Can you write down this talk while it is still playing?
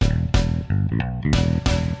Hello,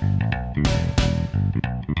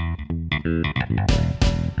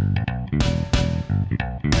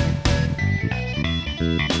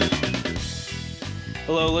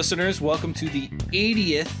 listeners. Welcome to the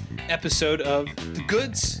 80th episode of The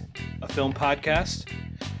Goods, a film podcast.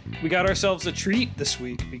 We got ourselves a treat this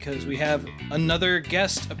week because we have another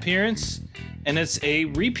guest appearance, and it's a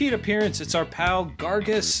repeat appearance. It's our pal,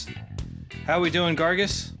 Gargus. How we doing,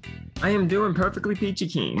 Gargus? I am doing perfectly peachy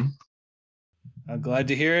keen. I'm glad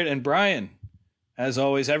to hear it. And Brian, as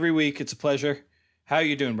always, every week, it's a pleasure. How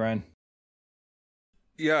you doing, Brian?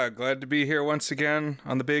 Yeah, glad to be here once again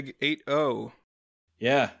on the big 8-0.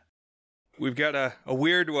 Yeah. We've got a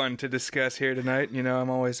weird one to discuss here tonight. You know, I'm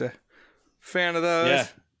always a fan of those. Yeah.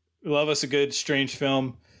 We love us a good, strange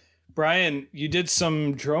film. Brian, you did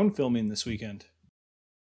some drone filming this weekend.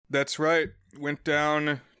 That's right. Went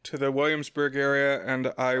down to the Williamsburg area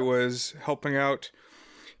and I was helping out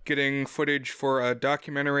getting footage for a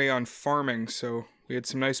documentary on farming. So we had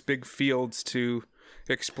some nice big fields to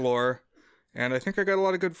explore. And I think I got a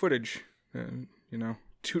lot of good footage. And, you know,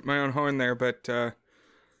 toot my own horn there, but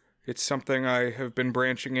it's something I have been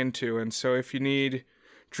branching into. And so if you need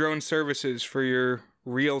drone services for your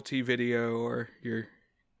realty video or you're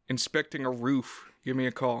inspecting a roof, give me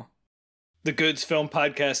a call.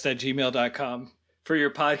 thegoodsfilmpodcast@gmail.com for your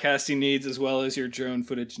podcasting needs as well as your drone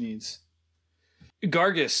footage needs.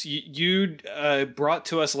 Gargus, you brought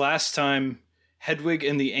to us last time Hedwig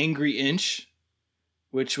and the Angry Inch,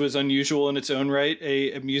 which was unusual in its own right,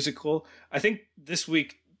 a musical. I think this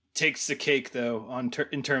week takes the cake, though,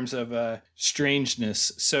 in terms of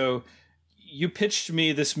strangeness. So you pitched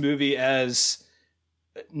me this movie as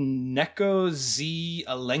Neko Z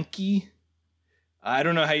Alenki. I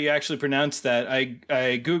don't know how you actually pronounce that. I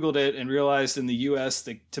Googled it and realized in the U.S.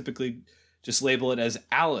 they typically just label it as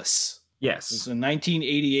Alice. Yes. It's a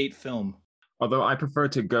 1988 film. Although I prefer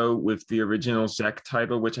to go with the original Czech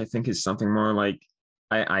title, which I think is something more like,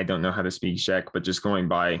 I don't know how to speak Czech, but just going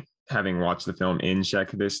by having watched the film in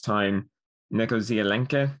Czech this time, Neko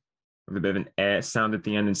Zielenke, with a bit of an E sound at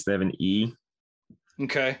the end instead of an E.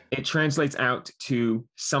 Okay. It translates out to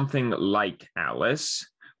something like Alice,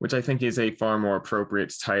 which I think is a far more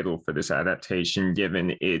appropriate title for this adaptation,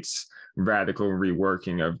 given its radical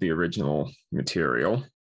reworking of the original material.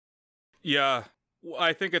 Yeah,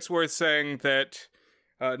 I think it's worth saying that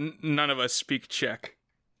none of us speak Czech.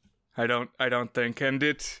 I don't think, and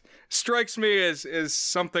it strikes me as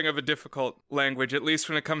something of a difficult language, at least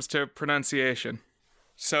when it comes to pronunciation.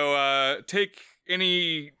 So take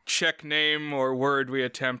any Czech name or word we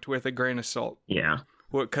attempt with a grain of salt. Yeah.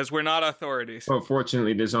 Because we're not authorities. Well,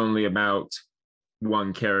 fortunately, there's only about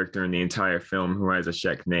one character in the entire film who has a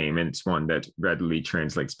Czech name, and it's one that readily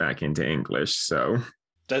translates back into English, so...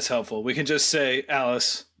 That's helpful. We can just say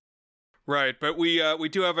Alice. Right, but we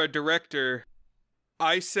do have a director.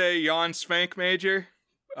 I say Jan Švankmajer.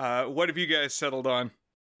 What have you guys settled on?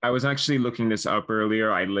 I was actually looking this up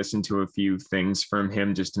earlier. I listened to a few things from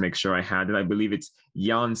him just to make sure I had it. I believe it's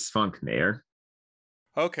Jan Švankmajer.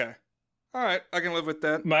 Okay. All right, I can live with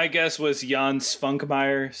that. My guess was Jan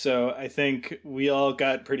Švankmajer, so I think we all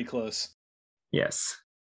got pretty close. Yes.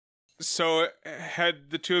 So, had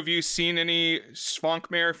the two of you seen any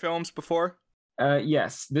Švankmajer films before?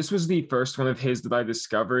 Yes, this was the first one of his that I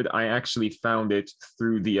discovered. I actually found it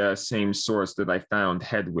through the same source that I found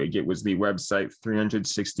Hedwig. It was the website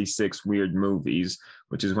 366 Weird Movies,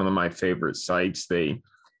 which is one of my favorite sites. They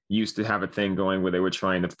used to have a thing going where they were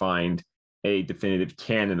trying to find a definitive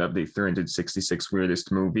canon of the 366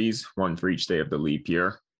 weirdest movies, one for each day of the leap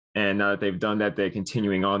year. And they've done that. They're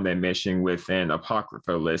continuing on their mission with an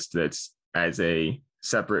Apocrypha list that's as a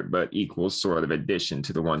separate but equal sort of addition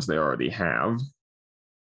to the ones they already have.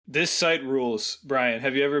 This site rules. Brian,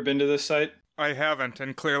 have you ever been to this site? I haven't,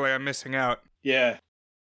 and clearly I'm missing out. Yeah.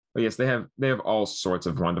 But yes, they have all sorts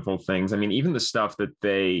of wonderful things. I mean, even the stuff that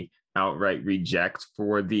they outright reject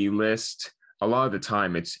for the list, a lot of the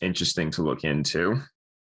time it's interesting to look into.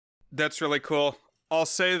 That's really cool. I'll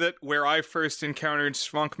say that where I first encountered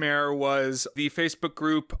Švankmajer was the Facebook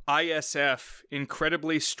group ISF,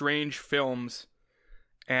 Incredibly Strange Films.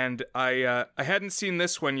 And I hadn't seen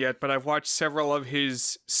this one yet, but I've watched several of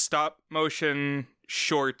his stop-motion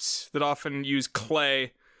shorts that often use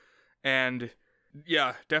clay. And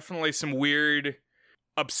yeah, definitely some weird,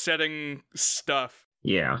 upsetting stuff.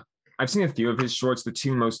 Yeah. I've seen a few of his shorts. The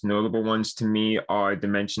two most notable ones to me are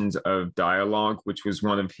Dimensions of Dialogue, which was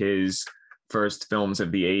one of his first films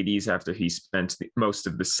of the 80s after he spent most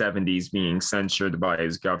of the 70s being censored by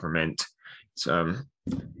his government.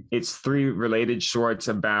 It's three related shorts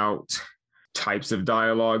about types of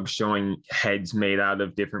dialogue, showing heads made out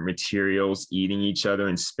of different materials eating each other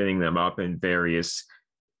and spinning them up in various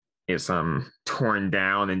torn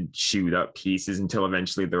down and chewed up pieces until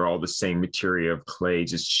eventually they're all the same material of clay,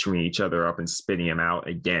 just chewing each other up and spitting them out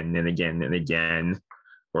again and again and again.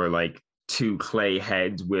 Or like two clay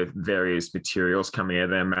heads with various materials coming out of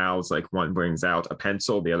their mouths. Like one brings out a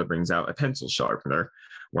pencil, the other brings out a pencil sharpener.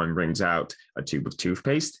 One brings out a tube of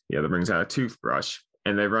toothpaste, the other brings out a toothbrush.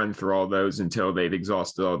 And they run through all those until they've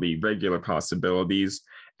exhausted all the regular possibilities.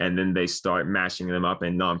 And then they start mashing them up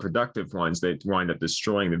in non-productive ones that wind up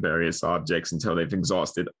destroying the various objects until they've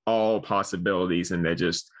exhausted all possibilities and they're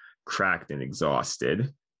just cracked and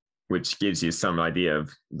exhausted, which gives you some idea of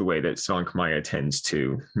the way that Švankmajer tends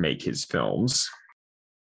to make his films.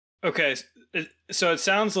 Okay, so it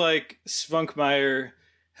sounds like Švankmajer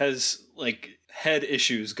has like head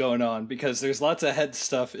issues going on because there's lots of head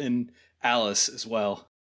stuff in Alice as well.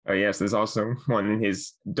 Oh yes, there's also one in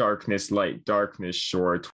his Darkness, Light, Darkness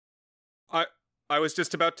short. I was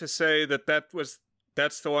just about to say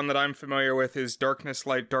that's the one that I'm familiar with, is Darkness,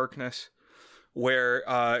 Light, Darkness, where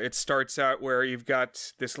it starts out where you've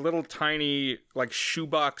got this little tiny like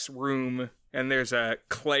shoebox room and there's a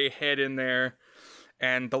clay head in there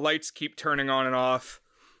and the lights keep turning on and off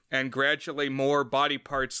and gradually more body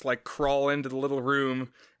parts like crawl into the little room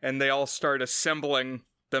and they all start assembling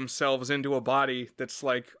themselves into a body that's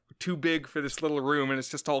like too big for this little room and it's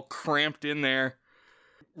just all cramped in there.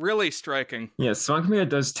 Really striking. Yeah, Švankmajer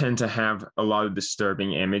does tend to have a lot of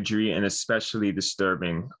disturbing imagery and especially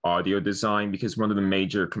disturbing audio design, because one of the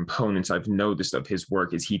major components I've noticed of his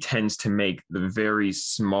work is he tends to make the very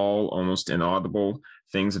small, almost inaudible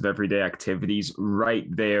things of everyday activities right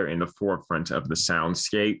there in the forefront of the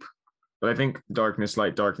soundscape. But I think Darkness,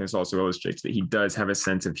 Light, Darkness also illustrates that he does have a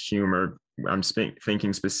sense of humor. I'm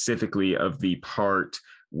thinking specifically of the part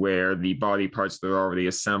where the body parts that are already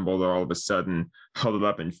assembled are all of a sudden huddled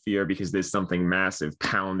up in fear because there's something massive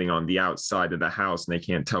pounding on the outside of the house and they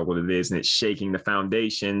can't tell what it is and it's shaking the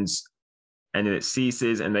foundations, and then it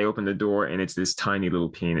ceases and they open the door and it's this tiny little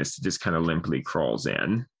penis that just kind of limply crawls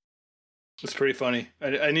in. It's pretty funny.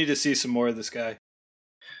 I need to see some more of this guy.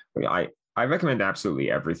 I recommend absolutely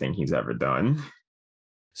everything he's ever done.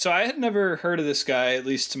 So I had never heard of this guy, at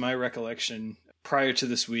least to my recollection, prior to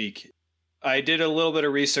this week. I did a little bit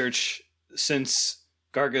of research since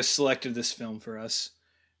Gargus selected this film for us,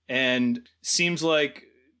 and seems like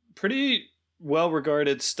pretty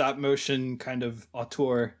well-regarded stop-motion kind of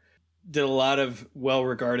auteur. Did a lot of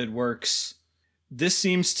well-regarded works. This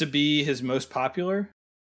seems to be his most popular.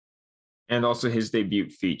 And also his debut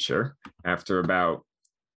feature after about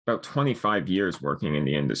 25 years working in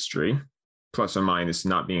the industry, plus or minus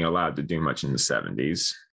not being allowed to do much in the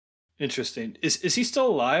 70s. Interesting. Is he still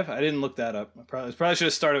alive? I didn't look that up. I probably should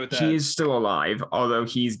have started with that. He is still alive, although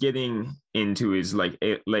he's getting into his late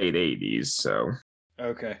 80s. So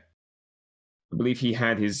okay. I believe he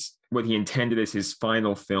had what he intended as his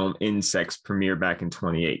final film, Insects, premiere back in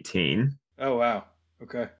 2018. Oh wow.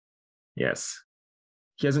 Okay. Yes.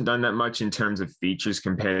 He hasn't done that much in terms of features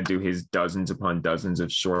compared to his dozens upon dozens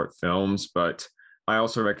of short films, but I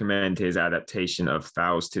also recommend his adaptation of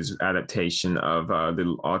Faust, his adaptation of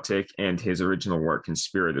Little Autic, and his original work,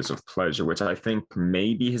 Conspirators of Pleasure, which I think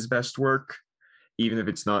may be his best work, even if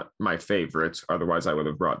it's not my favorite. Otherwise, I would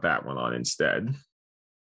have brought that one on instead.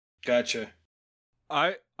 Gotcha.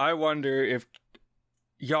 I wonder if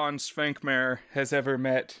Jan Švankmajer has ever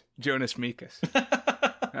met Jonas Mekas.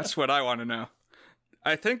 That's what I want to know.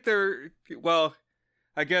 I think I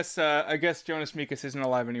guess Jonas Mekas isn't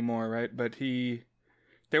alive anymore, right? But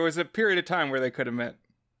there was a period of time where they could have met.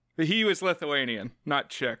 He was Lithuanian, not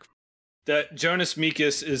Czech. That Jonas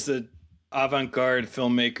Mekas is the avant-garde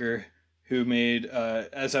filmmaker who made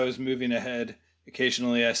As I Was Moving Ahead,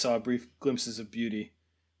 occasionally I saw brief glimpses of beauty,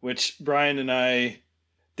 which Brian and I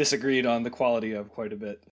disagreed on the quality of quite a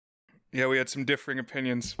bit. Yeah, we had some differing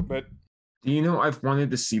opinions, but... Do you know, I've wanted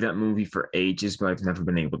to see that movie for ages, but I've never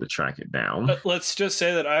been able to track it down. Let's just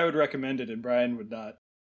say that I would recommend it and Brian would not.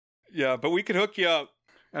 Yeah, but we could hook you up.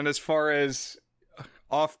 And as far as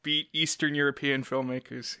offbeat Eastern European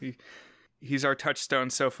filmmakers, he's our touchstone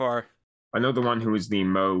so far. I know the one who is the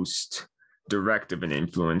most direct of an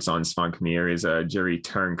influence on Švankmajer is Jerry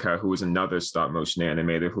Turnka, who was another stop-motion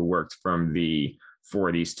animator who worked from the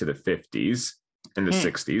 40s to the 50s and the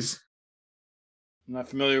 60s. I'm not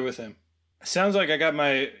familiar with him. Sounds like I got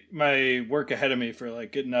my work ahead of me for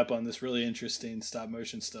like getting up on this really interesting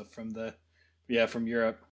stop-motion stuff from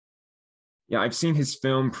Europe. Yeah, I've seen his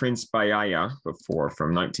film Prince Bayaya before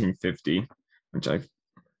from 1950, which I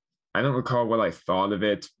don't recall what I thought of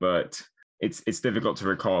it, but it's difficult to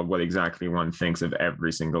recall what exactly one thinks of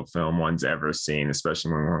every single film one's ever seen,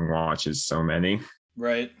 especially when one watches so many.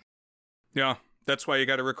 Right. Yeah, that's why you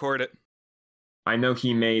got to record it. I know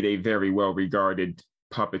he made a very well-regarded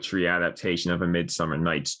puppetry adaptation of A Midsummer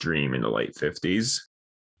Night's Dream in the late 50s.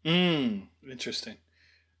 Interesting.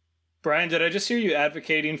 Brian, did I just hear you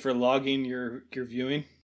advocating for logging your viewing?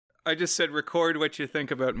 I just said record what you think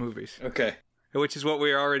about movies. Okay. Which is what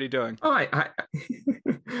we are already doing. Oh,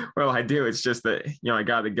 well, I do. It's just that, I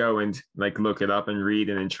got to go and like look it up and read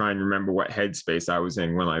it and try and remember what headspace I was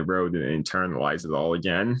in when I wrote it and internalize it all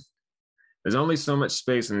again. There's only so much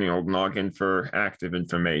space in the old noggin for active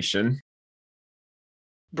information.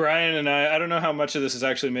 Brian and I don't know how much of this has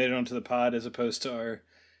actually made it onto the pod as opposed to our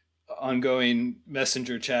ongoing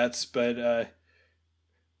messenger chats, but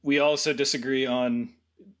we also disagree on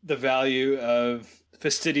the value of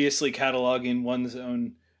fastidiously cataloging one's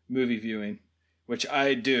own movie viewing, which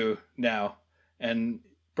I do now, and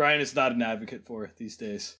Brian is not an advocate for these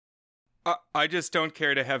days. I just don't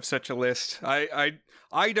care to have such a list.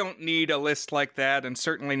 I don't need a list like that, and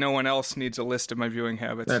certainly no one else needs a list of my viewing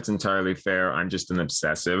habits. That's entirely fair. I'm just an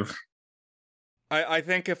obsessive. I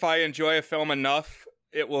think if I enjoy a film enough,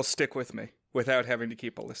 it will stick with me without having to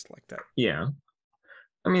keep a list like that. Yeah.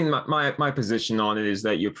 I mean, my position on it is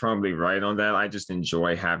that you're probably right on that. I just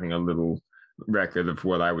enjoy having a little record of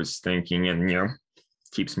what I was thinking and,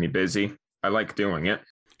 keeps me busy. I like doing it.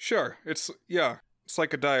 Sure. It's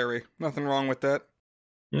like a diary. Nothing wrong with that.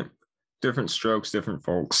 Yep. Different strokes, different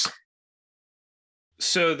folks.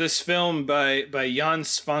 So this film by Jan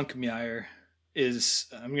Švankmajer is,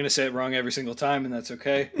 I'm going to say it wrong every single time, and that's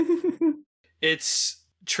okay. It's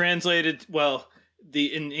translated,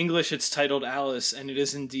 in English it's titled Alice, and it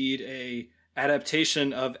is indeed a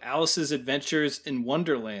adaptation of Alice's Adventures in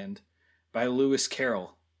Wonderland by Lewis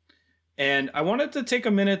Carroll. And I wanted to take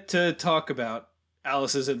a minute to talk about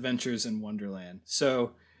Alice's Adventures in Wonderland.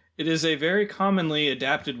 So it is a very commonly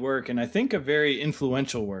adapted work, and I think a very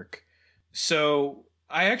influential work. So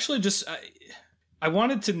I actually I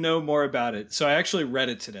wanted to know more about it. So I actually read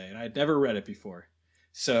it today, and I'd never read it before.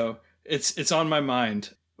 So it's on my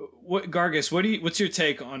mind. Gargus, what's your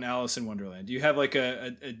take on Alice in Wonderland? Do you have like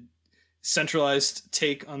a centralized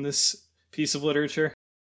take on this piece of literature?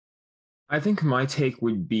 I think my take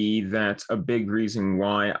would be that a big reason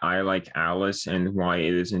why I like Alice and why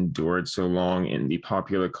it has endured so long in the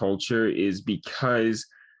popular culture is because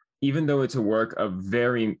even though it's a work of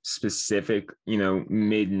very specific,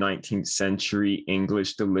 mid-19th century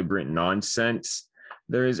English deliberate nonsense,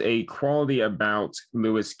 there is a quality about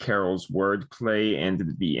Lewis Carroll's wordplay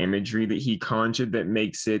and the imagery that he conjured that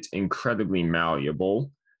makes it incredibly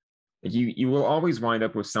malleable. You will always wind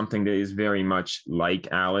up with something that is very much like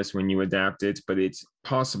Alice when you adapt it, but it's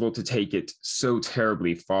possible to take it so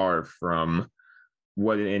terribly far from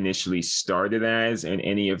what it initially started as, and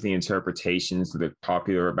any of the interpretations that are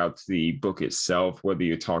popular about the book itself, whether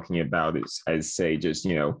you're talking about it as say, just,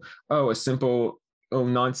 a simple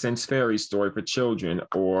nonsense fairy story for children,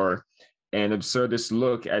 or an absurdist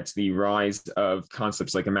look at the rise of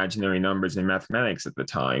concepts like imaginary numbers in mathematics at the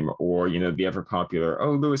time, or, the ever popular,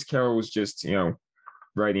 Lewis Carroll was just,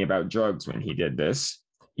 writing about drugs when he did this.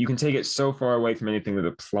 You can take it so far away from anything that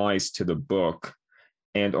applies to the book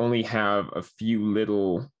and only have a few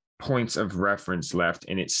little points of reference left,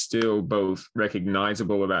 and it's still both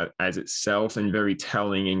recognizable about as itself and very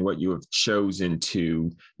telling in what you have chosen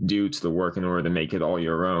to do to the work in order to make it all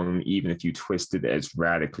your own, even if you twist it as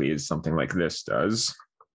radically as something like this does.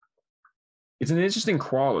 It's an interesting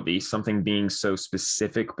quality, something being so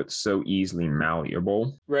specific but so easily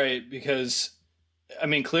malleable. Right, because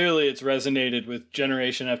clearly it's resonated with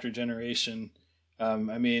generation after generation.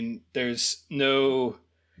 There's no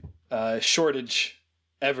shortage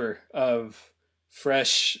ever of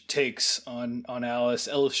fresh takes on Alice,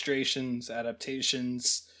 illustrations,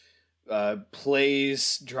 adaptations,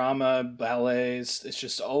 plays, drama, ballets. It's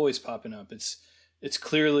just always popping up. It's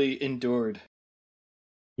clearly endured.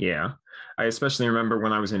 Yeah. I especially remember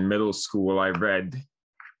when I was in middle school, I read,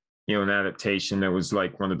 an adaptation that was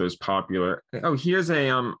like one of those popular, here's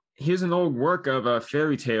an old work of a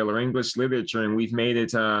fairy tale or English literature, and we've made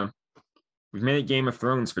it Game of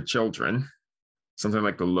Thrones for children. Something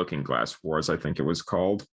like the Looking Glass Wars, I think it was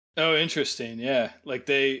called. Oh, interesting. Yeah. Like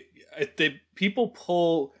people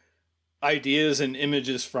pull ideas and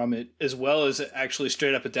images from it as well as actually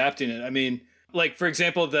straight up adapting it. Like, for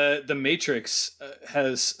example, the Matrix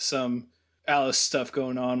has some Alice stuff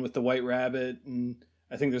going on with the White Rabbit, and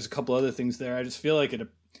I think there's a couple other things there. I just feel like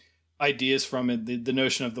ideas from it, the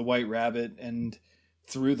notion of the White Rabbit and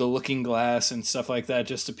through the looking glass and stuff like that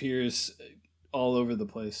just appears all over the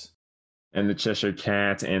place. and the Cheshire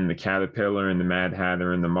Cat and the Caterpillar and the Mad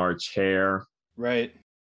Hatter and the March Hare. Right.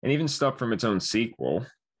 And even stuff from its own sequel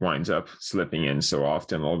winds up slipping in so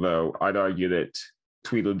often, although I'd argue that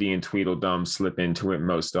Tweedledee and Tweedledum slip into it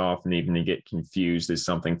most often, even to get confused as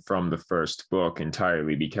something from the first book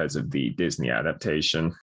entirely because of the Disney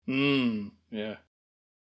adaptation. Yeah.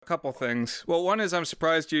 A couple things. Well, one is I'm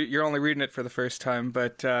surprised you're only reading it for the first time,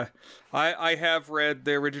 but I have read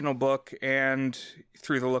the original book and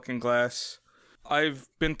Through the Looking Glass. I've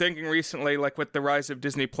been thinking recently, like with the rise of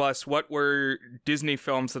Disney Plus, what were Disney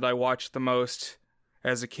films that I watched the most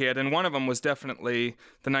as a kid? And one of them was definitely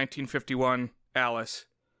the 1951 Alice.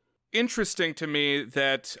 Interesting to me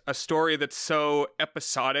that a story that's so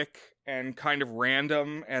episodic and kind of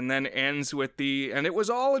random and then ends with and it was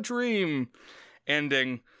all a dream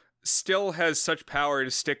ending still has such power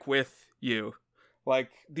to stick with you. Like,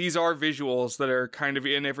 these are visuals that are kind of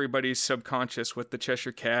in everybody's subconscious with the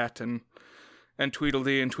Cheshire Cat and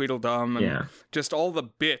Tweedledee and Tweedledum and just all the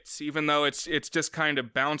bits, even though it's just kind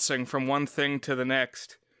of bouncing from one thing to the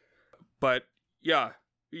next. But yeah,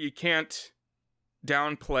 you can't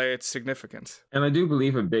downplay its significance. And I do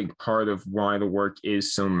believe a big part of why the work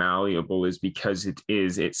is so malleable is because it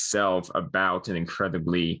is itself about an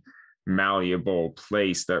incredibly malleable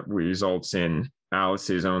place that results in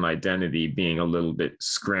Alice's own identity being a little bit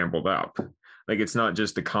scrambled up. Like, it's not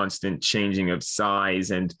just the constant changing of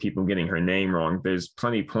size and people getting her name wrong. There's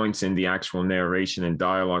plenty of points in the actual narration and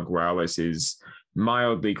dialogue where Alice is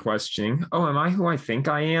mildly questioning, oh, am I who I think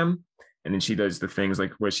I am? And then she does the things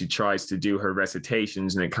like where she tries to do her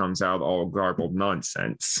recitations and it comes out all garbled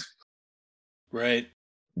nonsense. Right.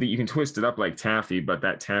 That you can twist it up like taffy, but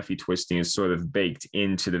that taffy twisting is sort of baked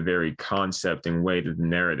into the very concept and way that the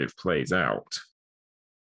narrative plays out.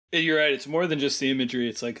 You're right. It's more than just the imagery.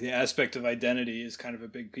 It's like the aspect of identity is kind of a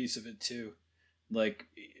big piece of it too. Like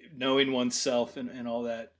knowing oneself and all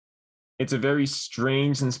that. It's a very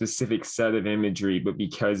strange and specific set of imagery, but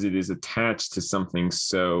because it is attached to something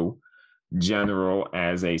so general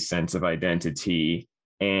as a sense of identity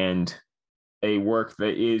and a work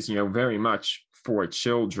that is, very much for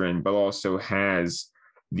children, but also has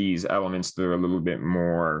these elements that are a little bit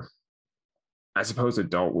more, I suppose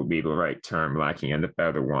adult would be the right term, lacking in a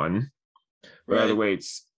better one. But Right. By the way,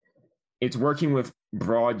 it's working with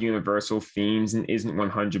broad universal themes and isn't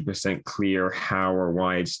 100% clear how or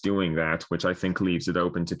why it's doing that, which I think leaves it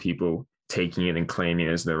open to people taking it and claiming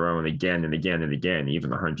it as their own again and again and again,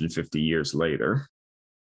 even 150 years later.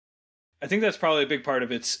 I think that's probably a big part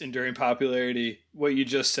of its enduring popularity. What you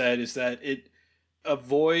just said is that it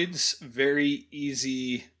avoids very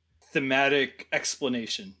easy thematic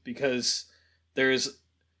explanation because there's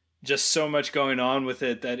just so much going on with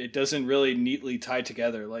it that it doesn't really neatly tie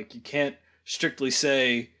together. Like, you can't strictly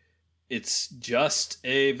say it's just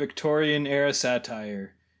a Victorian era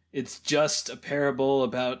satire. It's just a parable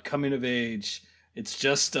about coming of age. It's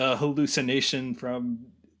just a hallucination from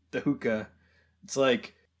the hookah. It's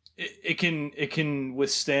like it can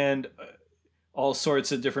withstand all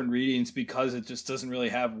sorts of different readings because it just doesn't really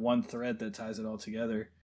have one thread that ties it all together.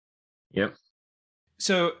 Yep.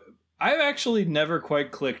 So I've actually never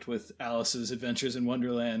quite clicked with Alice's Adventures in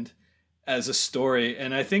Wonderland as a story,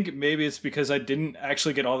 and I think maybe it's because I didn't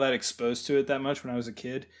actually get all that exposed to it that much when I was a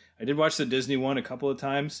kid. I did watch the Disney one a couple of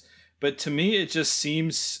times, but to me it just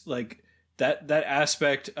seems like that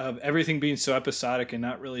aspect of everything being so episodic and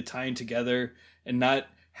not really tying together and not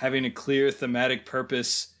having a clear thematic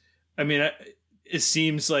purpose. I mean, it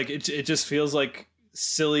seems like it just feels like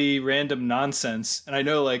silly random nonsense, and I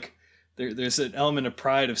know like there's an element of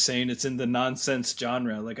pride of saying it's in the nonsense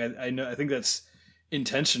genre. Like I think that's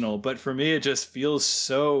intentional, but for me it just feels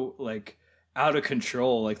so like out of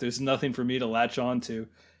control. Like there's nothing for me to latch on to,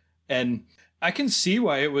 and I can see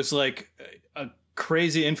why it was like a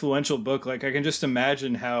crazy influential book. Like I can just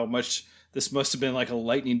imagine how much this must have been like a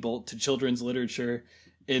lightning bolt to children's literature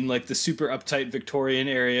in like the super uptight Victorian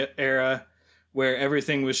era where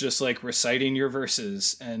everything was just like reciting your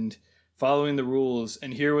verses and following the rules.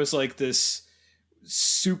 And here was like this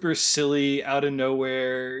super silly, out of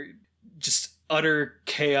nowhere, just utter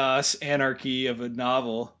chaos, anarchy of a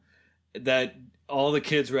novel that all the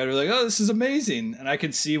kids read were like, oh, this is amazing. And I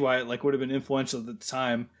could see why it like would have been influential at the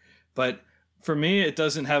time. But for me, it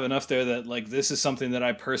doesn't have enough there that like this is something that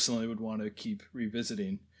I personally would want to keep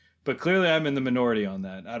revisiting. But clearly I'm in the minority on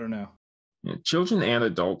that. I don't know. Yeah, children and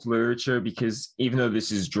adult literature, because even though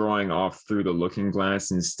this is drawing off Through the Looking Glass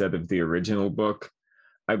instead of the original book,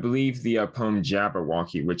 I believe the poem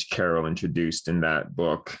Jabberwocky, which Carol introduced in that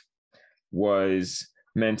book, was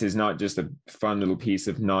meant is not just a fun little piece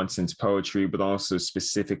of nonsense poetry, but also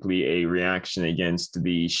specifically a reaction against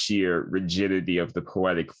the sheer rigidity of the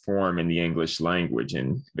poetic form in the English language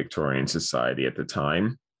in Victorian society at the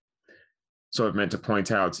time. So it meant to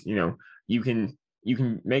point out, you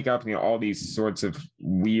can make up all these sorts of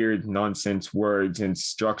weird nonsense words and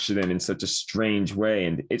structure them in such a strange way,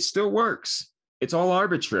 and it still works. It's all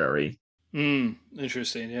arbitrary.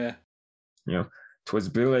 Interesting, yeah. 'Twas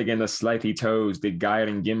brillig and the slithy toes did gyre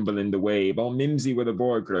and gimble in the wave, all mimsy were the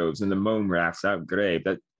boar groves and the mome rafts outgrave.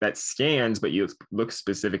 That scans, but you look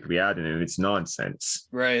specifically at it and it's nonsense.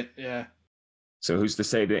 Right, yeah. So who's to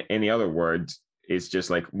say that any other word is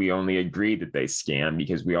just like we only agree that they scan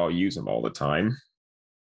because we all use them all the time?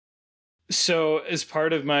 So as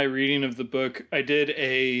part of my reading of the book, I did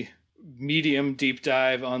a medium deep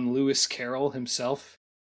dive on Lewis Carroll himself.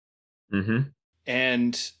 Mm-hmm.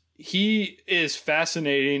 And he is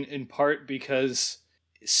fascinating in part because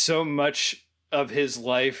so much of his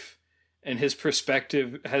life and his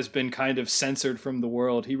perspective has been kind of censored from the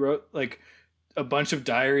world. He wrote like a bunch of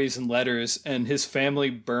diaries and letters, and his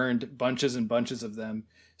family burned bunches and bunches of them.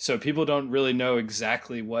 So people don't really know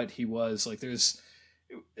exactly what he was. Like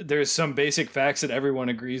there's some basic facts that everyone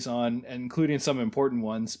agrees on, including some important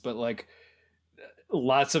ones, but like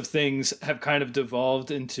lots of things have kind of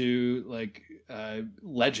devolved into like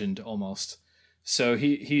legend almost. So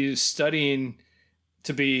he's studying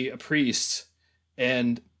to be a priest,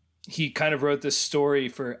 and he kind of wrote this story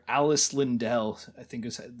for Alice Lindell, I think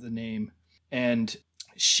is the name. And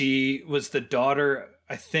she was the daughter,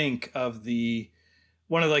 I think, of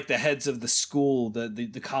one of like the heads of the school,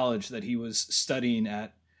 the college that he was studying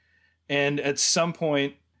at. And at some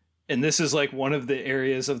point, and this is like one of the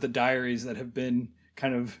areas of the diaries that have been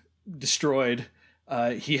kind of destroyed,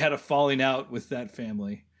 he had a falling out with that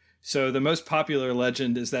family. So the most popular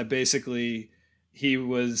legend is that basically he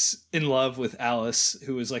was in love with Alice,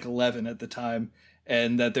 who was like 11 at the time,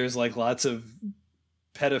 and that there's like lots of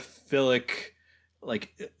pedophilic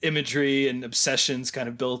like imagery and obsessions kind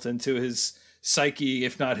of built into his psyche,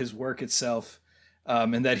 if not his work itself,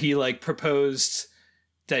 and that he like proposed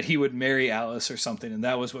that he would marry Alice or something, and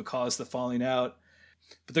that was what caused the falling out.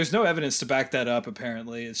 But there's no evidence to back that up,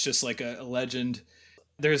 apparently. It's just like a legend.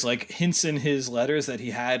 There's like hints in his letters that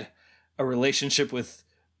he had a relationship with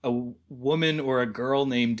a woman or a girl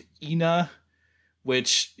named Ina,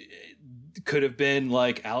 which could have been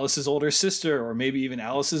like Alice's older sister, or maybe even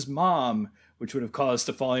Alice's mom, which would have caused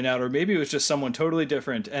the falling out, or maybe it was just someone totally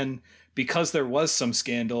different. And because there was some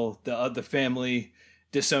scandal, the family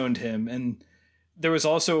disowned him. And there was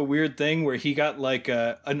also a weird thing where he got like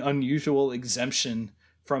an unusual exemption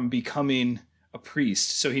from becoming a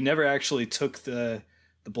priest. So he never actually took the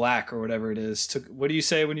black or whatever it is. What do you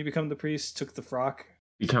say when you become the priest? Took the frock?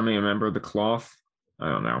 Becoming a member of the cloth? I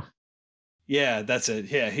don't know. Yeah, that's it.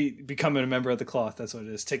 Yeah, he becoming a member of the cloth. That's what it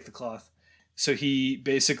is. Take the cloth. So he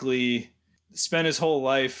basically spent his whole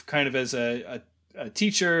life kind of as a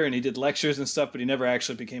teacher, and he did lectures and stuff, but he never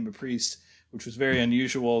actually became a priest, which was very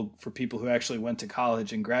unusual for people who actually went to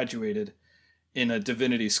college and graduated in a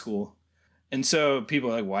divinity school. And so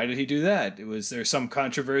people are like, why did he do that? Was there some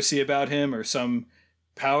controversy about him or some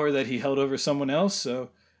power that he held over someone else? So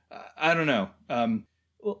I don't know.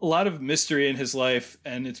 A lot of mystery in his life,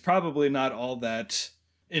 and it's probably not all that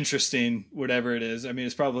interesting, whatever it is. I mean,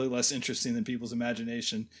 it's probably less interesting than people's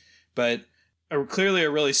imagination, but clearly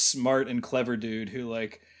a really smart and clever dude who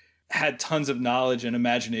like had tons of knowledge and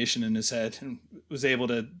imagination in his head and was able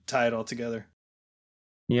to tie it all together.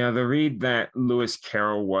 Yeah, the read that Lewis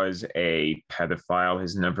Carroll was a pedophile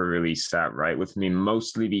has never really sat right with me,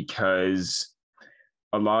 mostly because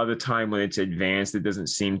a lot of the time when it's advanced, it doesn't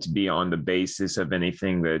seem to be on the basis of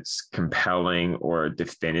anything that's compelling or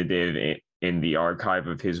definitive in the archive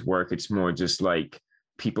of his work. It's more just like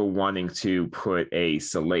people wanting to put a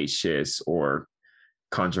salacious or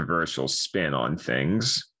controversial spin on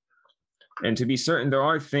things. And to be certain, there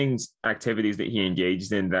are activities that he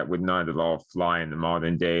engaged in that would not at all fly in the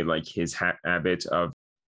modern day, like his habit of,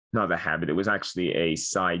 not a habit, it was actually a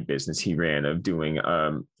side business he ran of doing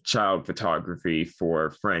child photography for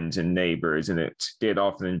friends and neighbors, and it did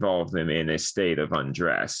often involve them in a state of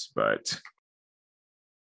undress. But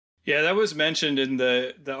yeah, that was mentioned in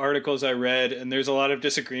the articles I read, and there's a lot of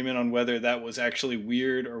disagreement on whether that was actually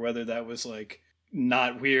weird or whether that was like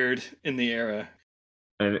not weird in the era.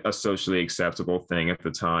 A socially acceptable thing at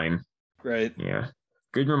the time. Right. Yeah.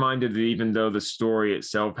 Good reminder that even though the story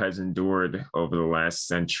itself has endured over the last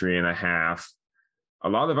century and a half, a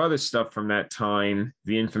lot of other stuff from that time,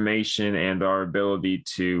 the information and our ability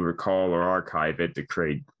to recall or archive it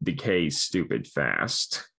decays stupid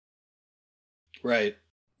fast. Right.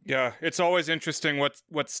 Yeah, it's always interesting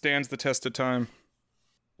what stands the test of time.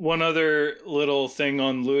 One other little thing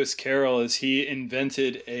on Lewis Carroll is he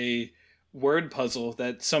invented a word puzzle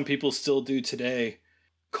that some people still do today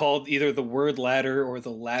called either the word ladder or the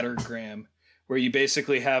laddergram, where you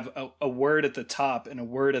basically have a word at the top and a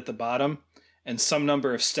word at the bottom and some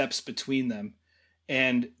number of steps between them.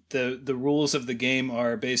 And the rules of the game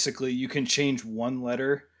are basically you can change one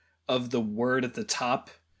letter of the word at the top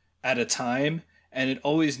at a time, and it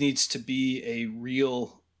always needs to be a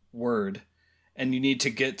real word, and you need to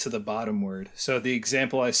get to the bottom word. So the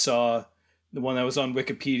example I saw, the one that was on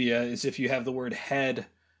Wikipedia, is if you have the word head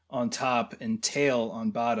on top and tail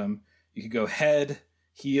on bottom, you could go head,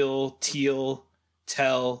 heel, teal,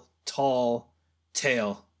 tell, tall,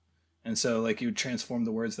 tail. And so like you would transform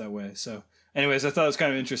the words that way. So anyways, I thought it was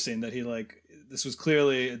kind of interesting that he this was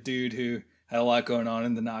clearly a dude who had a lot going on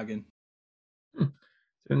in the noggin.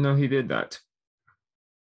 Didn't know he did that.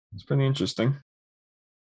 It's pretty interesting.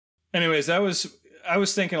 Anyways, I was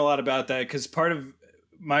thinking a lot about that because part of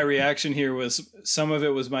my reaction here was some of it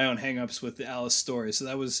was my own hangups with the Alice story. So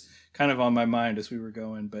that was kind of on my mind as we were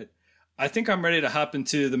going. But I think I'm ready to hop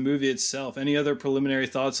into the movie itself. Any other preliminary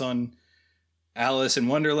thoughts on Alice in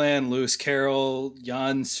Wonderland, Lewis Carroll,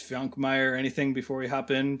 Jan Švankmajer, anything before we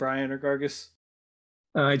hop in, Brian or Gargus?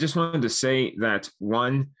 I just wanted to say that,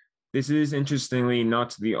 one, this is interestingly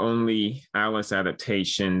not the only Alice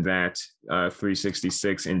adaptation that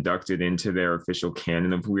 366 inducted into their official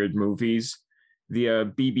canon of weird movies. The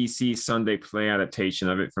BBC Sunday Play adaptation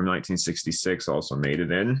of it from 1966 also made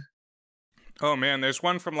it in. Oh man, there's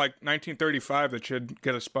one from like 1935 that should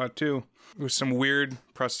get a spot too, with some weird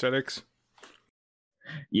prosthetics.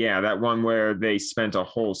 Yeah, that one where they spent a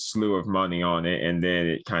whole slew of money on it, and then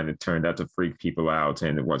it kind of turned out to freak people out,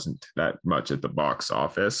 and it wasn't that much at the box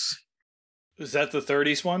office. Was that the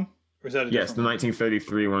 30s one? Or is that a Yes, the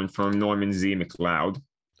 1933 one from Norman Z. MacLeod.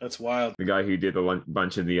 That's wild. The guy who did a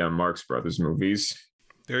bunch of the Marx Brothers movies.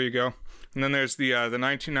 There you go. And then there's the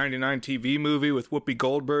 1999 TV movie with Whoopi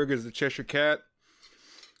Goldberg as the Cheshire Cat.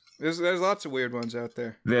 There's lots of weird ones out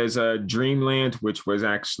there. There's Dreamland, which was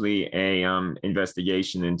actually a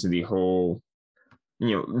investigation into the whole,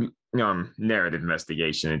 narrative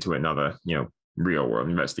investigation into another, real world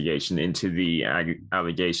investigation into the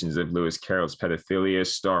allegations of Lewis Carroll's pedophilia,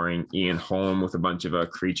 starring Ian Holm with a bunch of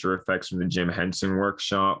creature effects from the Jim Henson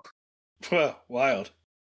Workshop. Wild.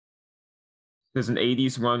 There's an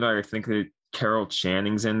 80s one. I think that Carol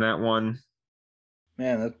Channing's in that one.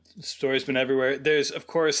 Man, that story's been everywhere. There's, of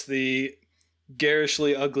course, the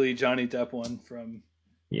garishly ugly Johnny Depp one from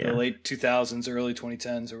the late 2000s, early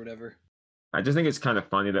 2010s or whatever. I just think it's kind of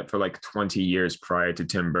funny that for like 20 years prior to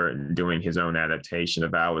Tim Burton doing his own adaptation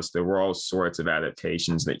of Alice, there were all sorts of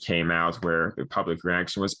adaptations that came out where the public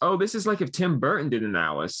reaction was, oh, this is like if Tim Burton did an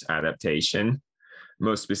Alice adaptation.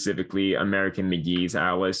 Most specifically, American McGee's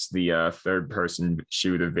Alice, the third-person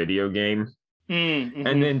shooter video game. Mm-hmm.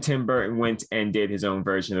 And then Tim Burton went and did his own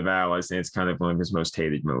version of Alice, and it's kind of one of his most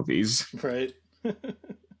hated movies. Right.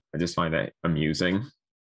 I just find that amusing.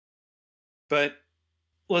 But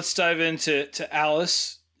let's dive into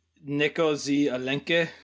Alice, Nico Z. Alenke.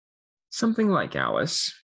 Something like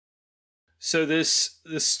Alice. So this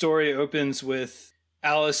story opens with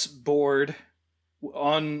Alice bored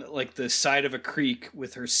on like the side of a creek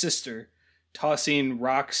with her sister, tossing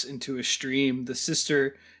rocks into a stream. The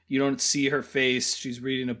sister, you don't see her face. She's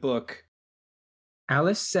reading a book.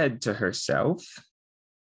 Alice said to herself.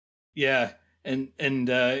 Yeah.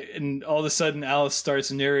 And all of a sudden Alice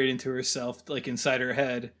starts narrating to herself, like inside her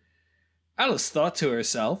head. Alice thought to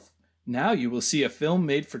herself, now you will see a film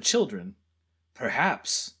made for children.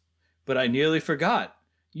 Perhaps. But I nearly forgot.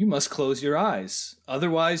 You must close your eyes.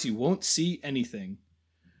 Otherwise you won't see anything.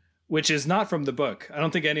 Which is not from the book. I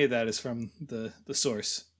don't think any of that is from the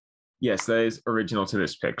source. Yes, that is original to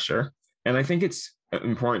this picture. And I think it's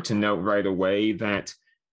important to note right away that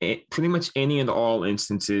pretty much any and all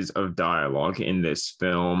instances of dialogue in this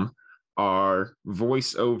film are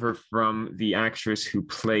voiceover from the actress who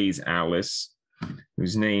plays Alice,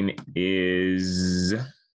 whose name is...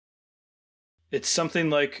 It's something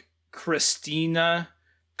like Kristina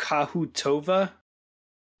Kahutova.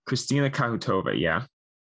 Kristina Kahutova, yeah.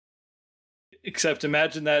 Except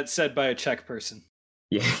imagine that said by a Czech person.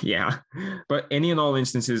 Yeah. But any and all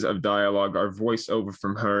instances of dialogue are voiced over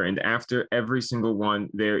from her, and after every single one,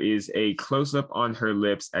 there is a close-up on her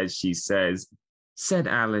lips as she says, said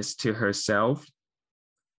Alice to herself,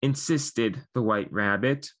 insisted the White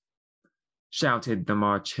Rabbit, shouted the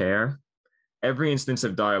March Hare. Every instance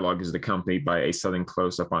of dialogue is accompanied by a sudden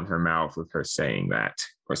close-up on her mouth with her saying that,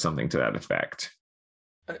 or something to that effect.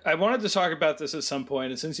 I wanted to talk about this at some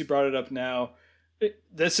point, and since you brought it up now,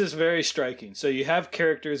 this is very striking. So you have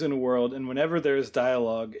characters in a world, and whenever there's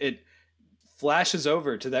dialogue, it flashes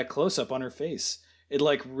over to that close-up on her face. It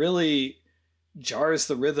like really jars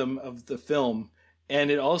the rhythm of the film,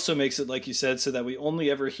 and it also makes it, like you said, so that we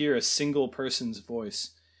only ever hear a single person's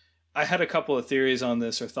voice. I had a couple of theories on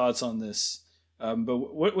this or thoughts on this,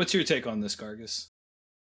 but what's your take on this, Gargus?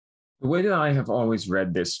 The way that I have always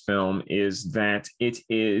read this film is that it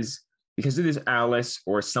is, because it is Alice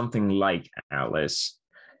or something like Alice,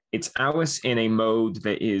 it's Alice in a mode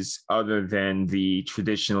that is other than the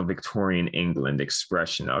traditional Victorian England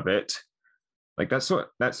expression of it. Like that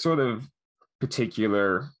sort of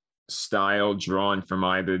particular style drawn from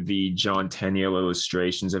either the John Tenniel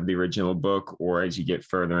illustrations of the original book, or as you get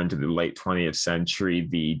further into the late 20th century,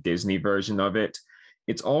 the Disney version of it.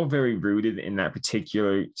 It's all very rooted in that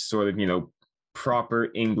particular sort of, proper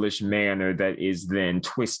English manner that is then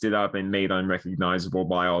twisted up and made unrecognizable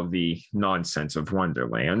by all the nonsense of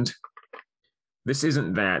Wonderland. This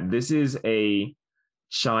isn't that. This is a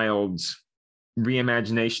child's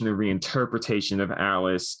reimagination or reinterpretation of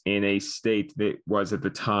Alice in a state that was at the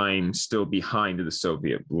time still behind the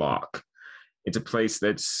Soviet bloc. It's a place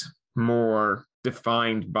that's more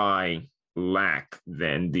defined by lack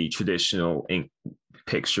than the traditional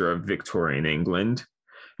picture of Victorian England.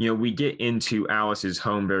 We get into Alice's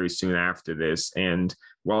home very soon after this, and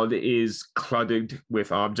while it is cluttered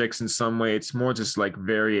with objects in some way, it's more just like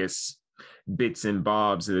various bits and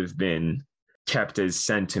bobs that have been kept as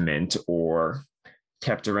sentiment or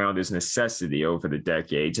kept around as necessity over the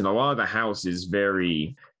decades. And a lot of the house is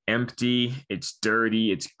very empty, it's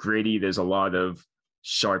dirty, it's gritty, there's a lot of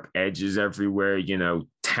sharp edges everywhere,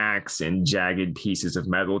 tacks and jagged pieces of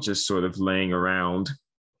metal just sort of laying around.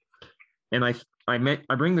 And I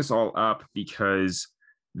bring this all up because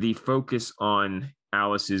the focus on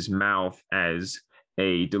Alice's mouth as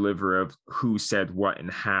a deliverer of who said what and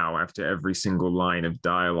how after every single line of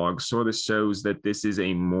dialogue sort of shows that this is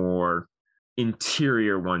a more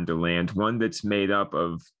interior Wonderland, one that's made up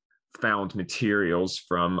of found materials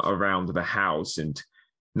from around the house and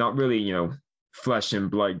not really, flesh and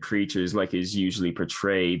blood creatures like is usually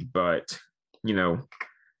portrayed, but,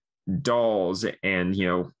 dolls and,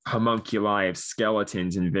 homunculi of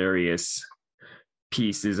skeletons and various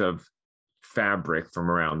pieces of fabric from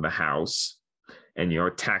around the house, and,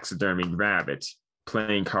 taxidermied rabbits,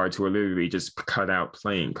 playing cards who are literally just cut out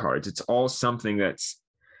playing cards. It's all something that's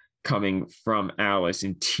coming from Alice,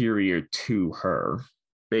 interior to her,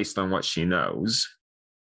 based on what she knows.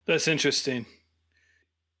 That's interesting.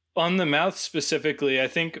 On the mouth specifically, I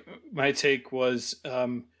think my take was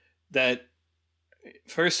that,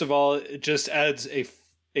 first of all, it just adds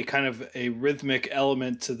a kind of a rhythmic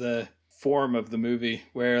element to the form of the movie,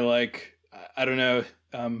 where, like, I don't know,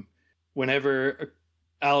 whenever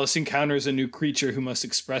Alice encounters a new creature who must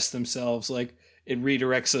express themselves, like, it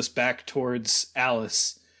redirects us back towards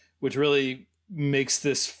Alice, which really makes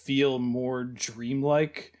this feel more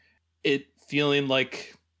dreamlike. It feeling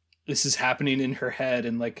like this is happening in her head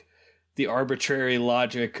and like the arbitrary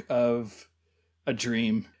logic of a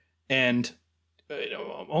dream, and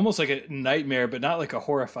almost like a nightmare, but not like a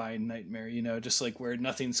horrifying nightmare, just like where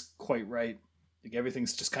nothing's quite right. Like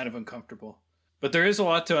everything's just kind of uncomfortable. But there is a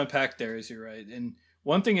lot to unpack there, as you're right. And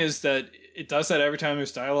one thing is that it does that every time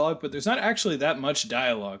there's dialogue, but there's not actually that much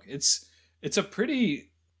dialogue. It's a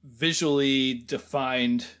pretty visually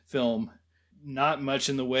defined film, not much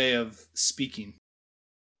in the way of speaking.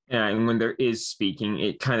 Yeah, and when there is speaking,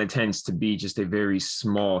 it kind of tends to be just a very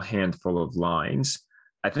small handful of lines.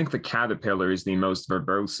 I think the caterpillar is the most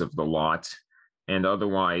verbose of the lot, and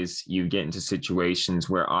otherwise you get into situations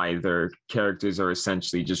where either characters are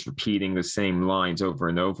essentially just repeating the same lines over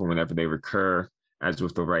and over whenever they recur, as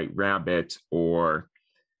with the White Rabbit, or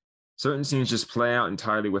certain scenes just play out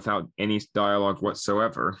entirely without any dialogue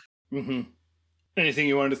whatsoever. Mm-hmm. Anything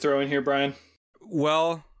you wanted to throw in here, Brian?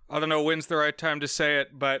 Well, I don't know when's the right time to say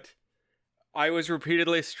it, but I was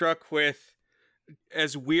repeatedly struck with,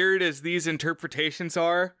 as weird as these interpretations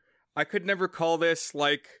are, I could never call this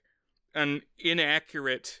like an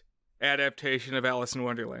inaccurate adaptation of Alice in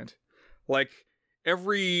Wonderland. Like,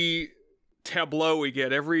 every tableau we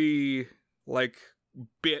get, every like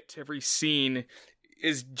bit, every scene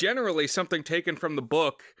is generally something taken from the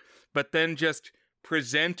book, but then just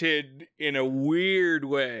presented in a weird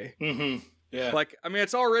way. Mm-hmm. Yeah. Like, I mean,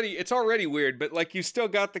 it's already weird, but like, you still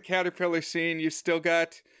got the caterpillar scene, you still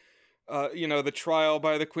got, the trial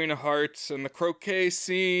by the Queen of Hearts and the croquet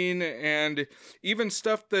scene, and even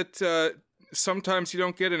stuff that sometimes you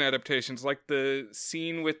don't get in adaptations, like the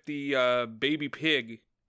scene with the baby pig.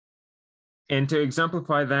 And to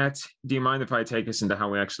exemplify that, do you mind if I take us into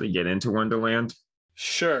how we actually get into Wonderland?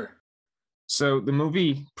 Sure. So the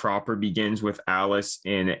movie proper begins with Alice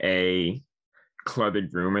in a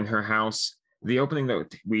cluttered room in her house. The opening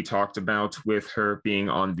that we talked about with her being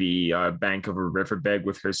on the bank of a riverbed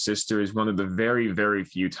with her sister is one of the very, very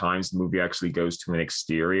few times the movie actually goes to an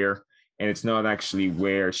exterior. And it's not actually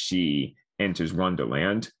where she enters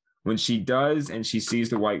Wonderland. When she does and she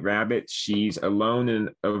sees the White Rabbit, she's alone in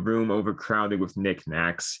a room overcrowded with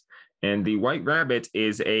knickknacks. And the White Rabbit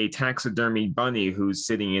is a taxidermy bunny who's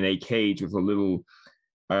sitting in a cage with a little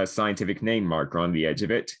scientific name marker on the edge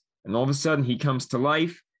of it. And all of a sudden he comes to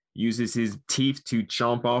life, uses his teeth to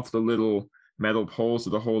chomp off the little metal poles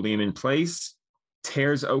that are holding him in place,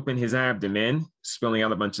 tears open his abdomen, spilling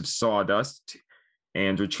out a bunch of sawdust,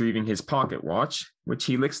 and retrieving his pocket watch, which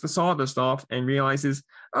he licks the sawdust off and realizes,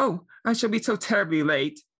 "Oh, I shall be so terribly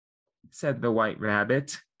late," said the White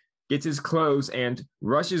Rabbit, gets his clothes and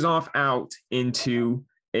rushes off out into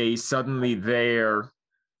a suddenly there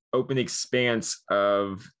open expanse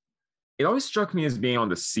of, it always struck me as being on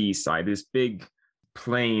the seaside, this big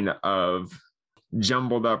plain of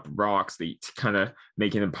jumbled up rocks that kind of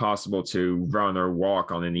make it impossible to run or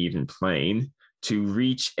walk on an even plane, to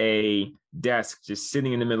reach a desk just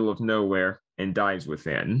sitting in the middle of nowhere and dives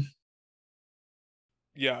within.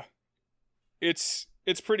 Yeah. It's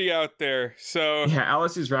pretty out there. So yeah,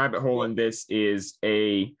 Alice's rabbit hole in this is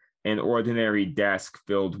an ordinary desk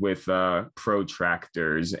filled with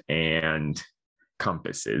protractors and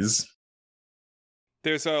compasses.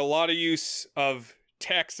 There's a lot of use of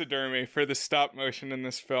taxidermy for the stop motion in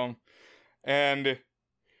this film. And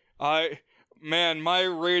my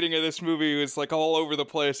rating of this movie was like all over the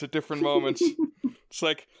place at different moments. It's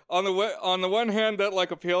like on the one hand that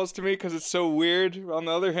like appeals to me because it's so weird. On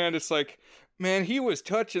the other hand, it's like, man, he was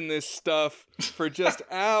touching this stuff for just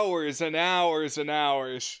hours and hours and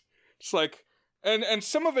hours. It's like, and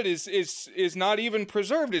some of it is not even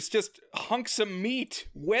preserved. It's just hunks of meat,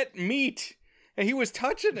 wet meat, and he was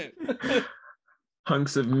touching it.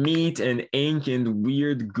 Hunks of meat and ink and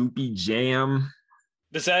weird goopy jam.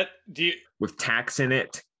 With tacks in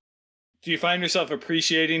it. Do you find yourself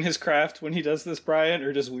appreciating his craft when he does this, Brian,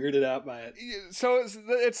 or just weirded out by it? So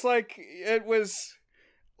it's like, it was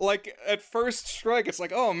like at first strike, it's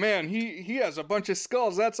like, oh man, he has a bunch of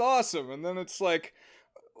skulls. That's awesome. And then it's like,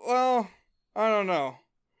 well, I don't know.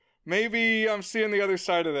 Maybe I'm seeing the other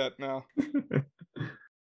side of that now.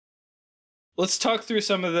 Let's talk through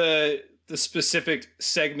some of the specific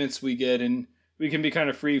segments we get, and we can be kind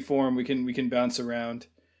of free form. We can bounce around.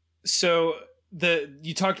 So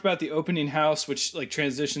you talked about the opening house, which like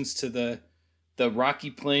transitions to the rocky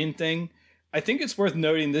plain thing. I think it's worth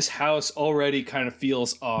noting this house already kind of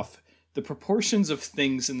feels off. The proportions of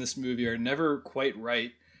things in this movie are never quite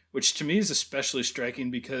right, which to me is especially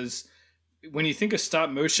striking because when you think a stop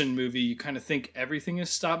motion movie, you kind of think everything is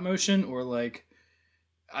stop motion, or like,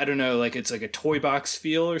 I don't know, like it's like a toy box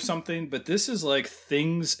feel or something, but this is like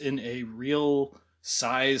things in a real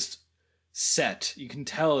sized set. You can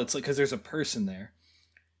tell it's like, because there's a person there,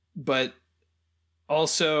 but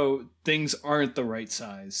also things aren't the right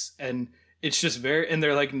size, and it's just and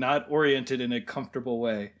they're like not oriented in a comfortable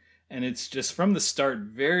way, and it's just from the start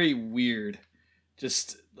very weird.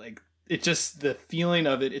 Just like the feeling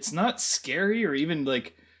of it, it's not scary or even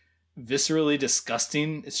like viscerally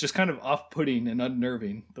disgusting. It's just kind of off-putting and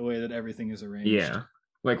unnerving the way that everything is arranged. Yeah,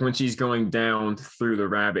 like when she's going down through the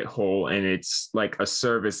rabbit hole and it's like a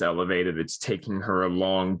service elevator that's taking her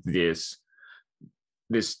along this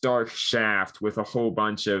dark shaft with a whole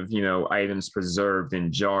bunch of, items preserved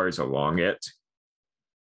in jars along it.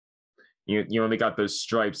 You only got those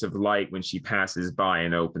stripes of light when she passes by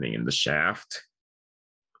an opening in the shaft.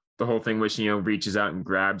 The whole thing where she, reaches out and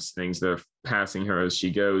grabs things that are passing her as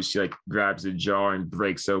she goes. She like grabs a jar and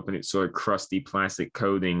breaks open its sort of crusty plastic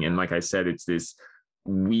coating. And like I said, it's this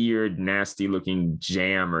weird, nasty looking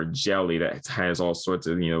jam or jelly that has all sorts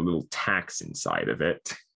of, little tacks inside of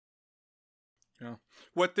it. Yeah.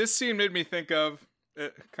 What this scene made me think of,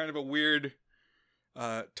 kind of a weird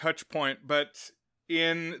touch point, but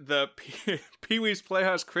in the Pee-wee's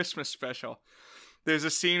Playhouse Christmas special, there's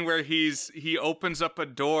a scene where he opens up a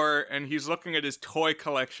door and he's looking at his toy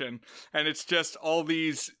collection, and it's just all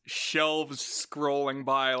these shelves scrolling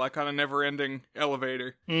by like on a never-ending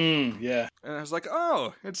elevator. Yeah. And I was like,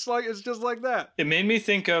 oh, it's just like that. It made me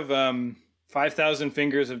think of 5,000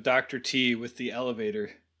 Fingers of Dr. T with the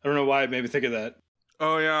elevator. I don't know why it made me think of that.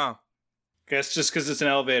 Oh, yeah. Guess just because it's an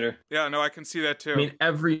elevator. Yeah, no, I can see that too. I mean,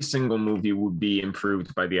 every single movie would be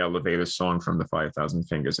improved by the elevator song from the 5,000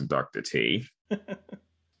 Fingers of Dr. T.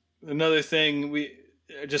 Another thing,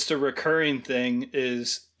 just a recurring thing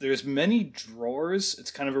is there's many drawers.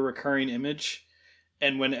 It's kind of a recurring image.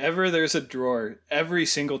 And whenever there's a drawer, every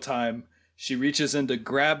single time she reaches in to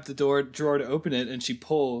grab the drawer to open it, and she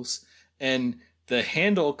pulls, and the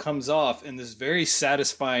handle comes off in this very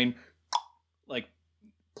satisfying, like,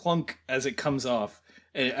 plunk as it comes off.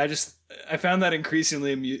 And I found that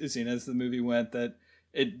increasingly amusing as the movie went, that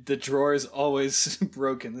the drawer is always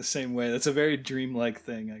broken the same way. That's a very dreamlike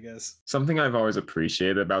thing, I guess. Something I've always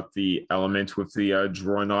appreciated about the element with the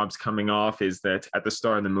drawer knobs coming off is that at the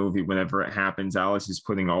start of the movie, whenever it happens, Alice is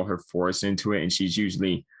putting all her force into it, and she's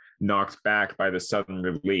usually knocked back by the sudden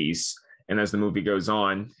release. And as the movie goes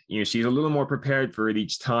on, she's a little more prepared for it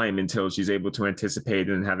each time until she's able to anticipate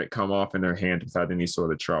it and have it come off in her hand without any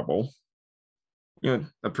sort of trouble.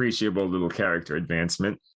 Appreciable little character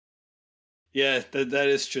advancement. Yeah, that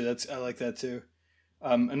is true. I like that too.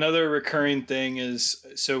 Another recurring thing is,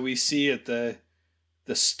 so we see at the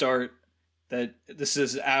start that this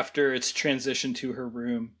is after it's transitioned to her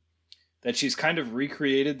room, that she's kind of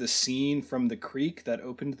recreated the scene from The Creek that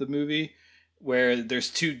opened the movie, where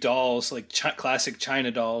there's two dolls, like classic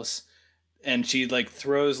China dolls, and she like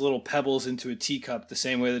throws little pebbles into a teacup the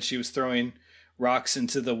same way that she was throwing rocks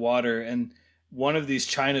into the water. And one of these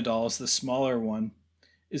China dolls, the smaller one,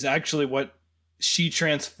 is actually what she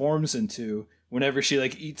transforms into whenever she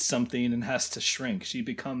like eats something and has to shrink. She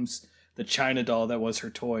becomes the China doll that was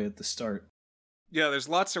her toy at the start. Yeah, there's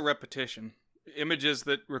lots of repetition. Images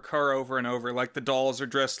that recur over and over, like the dolls are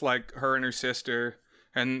dressed like her and her sister,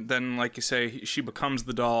 and then, like you say, she becomes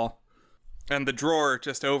the doll. And the drawer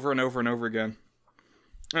just over and over and over again.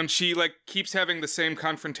 And she like keeps having the same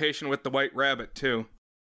confrontation with the white rabbit too.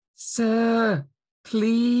 Sir,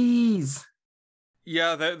 please.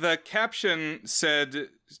 Yeah, the caption said,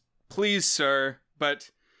 "Please, sir,"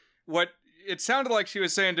 but what it sounded like she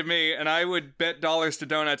was saying to me, and I would bet dollars to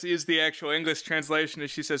donuts, is the actual English translation,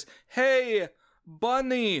 is she says, "Hey,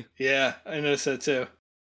 bunny." Yeah, I noticed that too.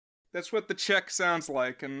 That's what the Czech sounds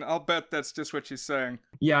like, and I'll bet that's just what she's saying.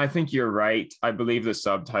 Yeah, I think you're right. I believe the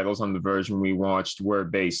subtitles on the version we watched were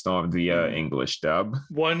based on the English dub.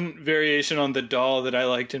 One variation on the doll that I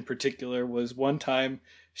liked in particular was one time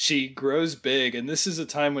she grows big, and this is a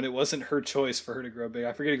time when it wasn't her choice for her to grow big.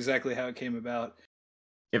 I forget exactly how it came about.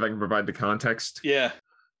 If I can provide the context. Yeah.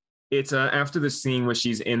 It's after the scene where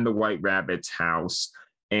she's in the White Rabbit's house,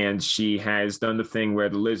 and she has done the thing where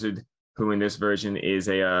the lizard, who in this version is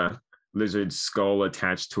a lizard skull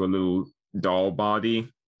attached to a little doll body.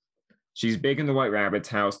 She's big in the White Rabbit's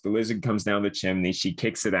house. The lizard comes down the chimney. She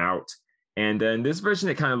kicks it out. And in this version,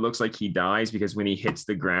 it kind of looks like he dies because when he hits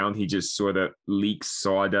the ground, he just sort of leaks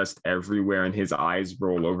sawdust everywhere and his eyes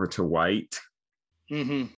roll over to white.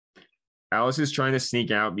 Mm-hmm. Alice is trying to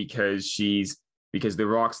sneak out because the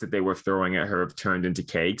rocks that they were throwing at her have turned into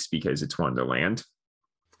cakes because it's Wonderland.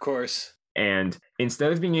 Of course. And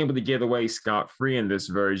instead of being able to get away scot-free in this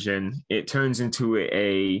version, it turns into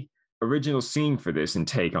a original scene for this and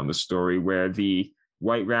take on the story where the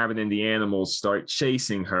White Rabbit and the animals start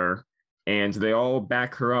chasing her, and they all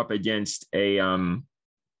back her up against a,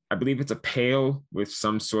 I believe it's a pail with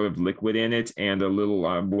some sort of liquid in it and a little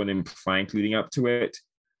wooden plank leading up to it.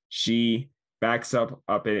 She backs up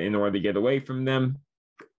it in order to get away from them.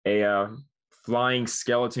 A flying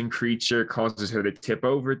skeleton creature causes her to tip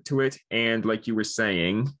over to it, and like you were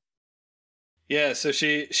saying, yeah, so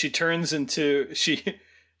she turns into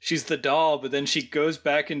she's the doll, but then she goes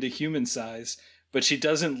back into human size, but she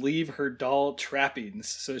doesn't leave her doll trappings.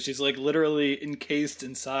 So she's like literally encased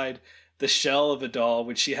inside the shell of a doll,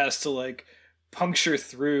 which she has to like puncture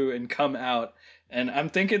through and come out. And I'm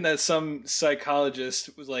thinking that some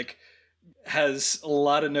psychologist was like has a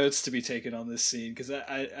lot of notes to be taken on this scene, because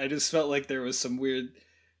I just felt like there was some weird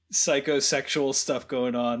psychosexual stuff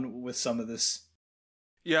going on with some of this.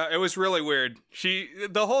 Yeah, it was really weird.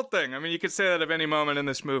 The whole thing, I mean, you could say that of any moment in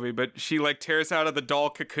this movie, but she like tears out of the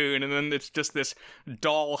doll cocoon and then it's just this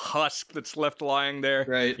doll husk that's left lying there.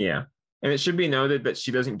 Right. Yeah. And it should be noted that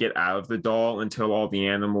she doesn't get out of the doll until all the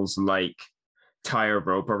animals like tie a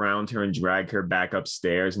rope around her and drag her back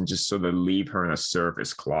upstairs and just sort of leave her in a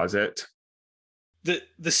service closet.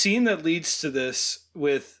 The scene that leads to this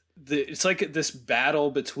it's like this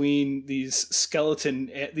battle between these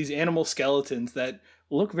animal skeletons that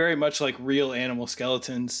look very much like real animal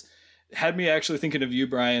skeletons. It had me actually thinking of you,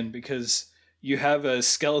 Brian, because you have a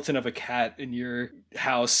skeleton of a cat in your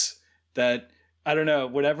house that, I don't know,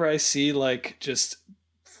 whenever I see like just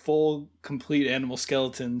full, complete animal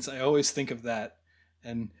skeletons, I always think of that.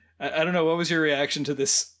 And I don't know, what was your reaction to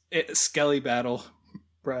this skelly battle,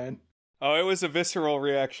 Brian? Oh, it was a visceral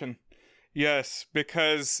reaction. Yes,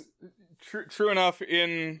 because True enough,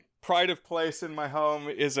 in pride of place in my home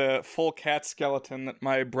is a full cat skeleton that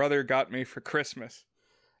my brother got me for Christmas.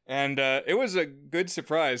 And it was a good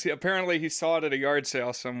surprise. Apparently he saw it at a yard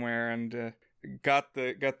sale somewhere and got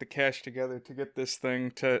the cash together to get this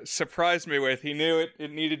thing to surprise me with. He knew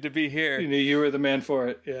it needed to be here. He knew you were the man for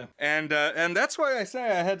it, yeah. And that's why I say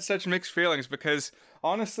I had such mixed feelings, because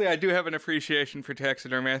honestly I do have an appreciation for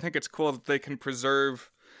taxidermy. I think it's cool that they can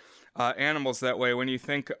preserve animals that way when you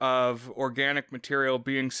think of organic material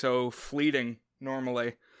being so fleeting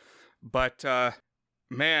normally. But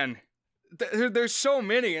man, there's so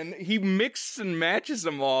many, and he mixes and matches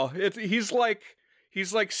them all. He's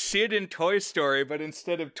like Sid in Toy Story, but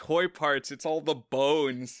instead of toy parts, it's all the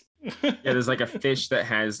bones. Yeah, there's like a fish that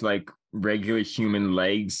has like regular human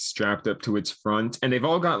legs strapped up to its front, and they've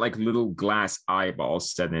all got like little glass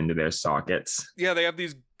eyeballs set into their sockets. Yeah, they have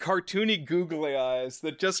these cartoony googly eyes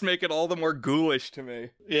that just make it all the more ghoulish to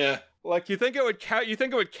me. Yeah. Like you think it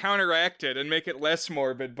would counteract it and make it less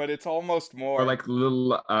morbid, but it's almost more. Or like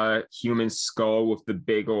little human skull with the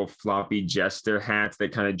big old floppy jester hat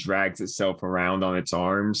that kind of drags itself around on its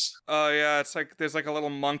arms. Oh yeah, it's like there's like a little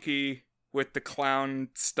monkey with the clown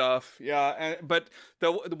stuff. Yeah, but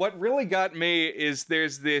what really got me is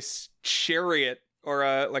there's this chariot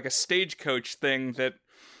or like a stagecoach thing that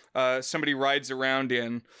somebody rides around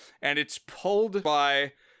in, and it's pulled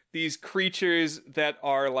by these creatures that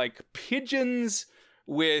are like pigeons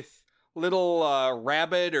with little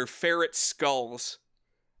rabbit or ferret skulls,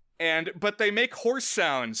 but they make horse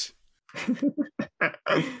sounds.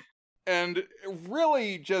 And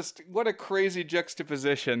really, just what a crazy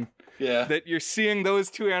juxtaposition. Yeah. That you're seeing those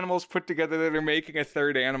two animals put together that are making a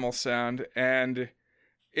third animal sound, and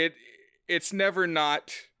it's never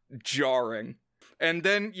not jarring. And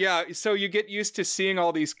then so you get used to seeing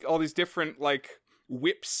all these different like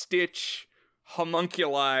whip stitch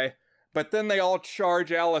homunculi, but then they all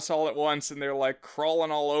charge Alice all at once, and they're like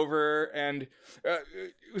crawling all over. And it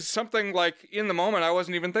was something like in the moment I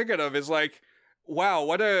wasn't even thinking of is like, wow,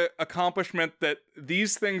 what a accomplishment that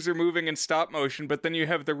these things are moving in stop motion, but then you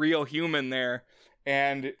have the real human there.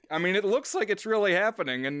 And I mean, it looks like it's really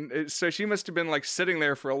happening. And so she must have been like sitting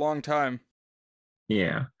there for a long time.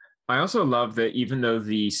 Yeah. I also love that even though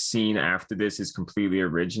the scene after this is completely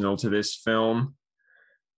original to this film,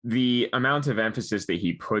 the amount of emphasis that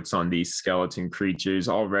he puts on these skeleton creatures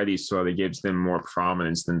already sort of gives them more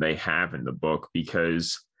prominence than they have in the book,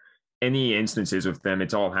 because any instances with them,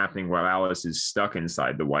 it's all happening while Alice is stuck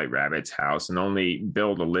inside the White Rabbit's house, and only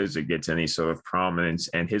Bill the Lizard gets any sort of prominence,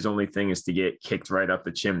 and his only thing is to get kicked right up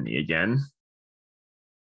the chimney again.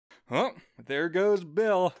 Well, there goes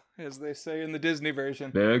Bill, as they say in the Disney version.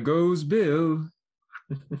 There goes Bill.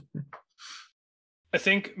 I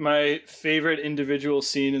think my favorite individual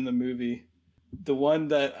scene in the movie, the one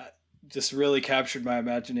that just really captured my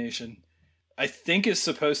imagination, I think is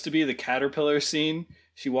supposed to be the caterpillar scene.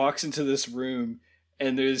 She walks into this room,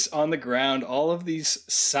 and there's on the ground all of these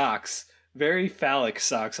socks, very phallic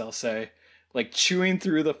socks, I'll say, like chewing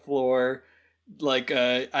through the floor, like,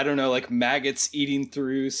 I don't know, like maggots eating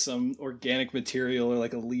through some organic material or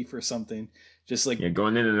like a leaf or something. Just like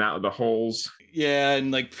going in and out of the holes. Yeah,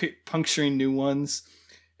 and like puncturing new ones.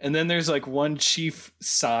 And then there's like one chief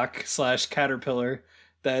sock / caterpillar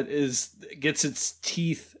that gets its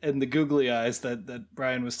teeth and the googly eyes that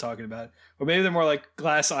Brian was talking about. Or maybe they're more like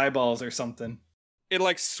glass eyeballs or something. It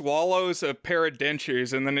like swallows a pair of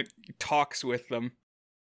dentures and then it talks with them.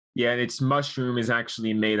 Yeah, and its mushroom is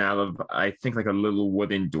actually made out of, I think, like a little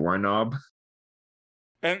wooden doorknob.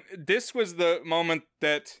 And this was the moment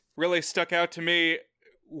that really stuck out to me,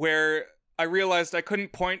 where I realized I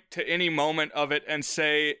couldn't point to any moment of it and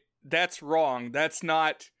say, that's wrong, that's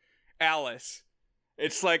not Alice.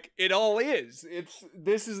 It's like, it all is.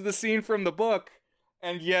 This is the scene from the book,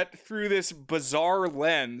 and yet through this bizarre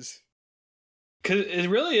lens. Because it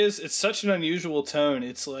really is, it's such an unusual tone.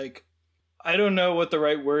 It's like, I don't know what the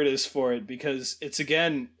right word is for it, because it's,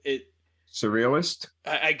 again, surrealist?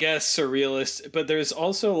 I guess surrealist, but there's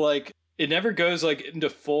also like, it never goes like into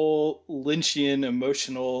full Lynchian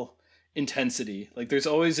emotional intensity. Like there's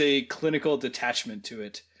always a clinical detachment to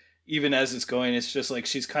it. Even as it's going, it's just like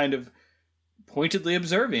she's kind of pointedly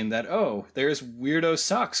observing that, oh, there's weirdo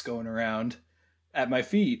socks going around at my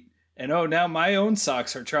feet. And oh, now my own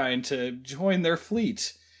socks are trying to join their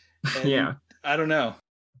fleet. And yeah. I don't know.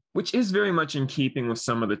 Which is very much in keeping with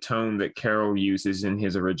some of the tone that Carroll uses in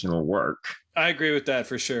his original work. I agree with that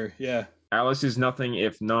for sure, yeah. Alice is nothing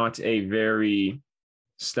if not a very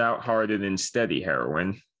stout-hearted and steady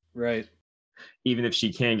heroine. Right. Even if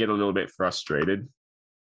she can get a little bit frustrated.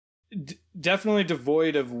 definitely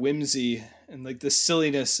devoid of whimsy, and like the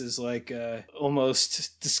silliness is like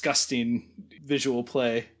almost disgusting visual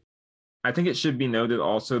play. I think it should be noted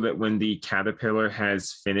also that when the caterpillar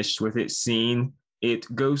has finished with its scene,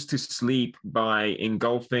 it goes to sleep by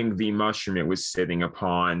engulfing the mushroom it was sitting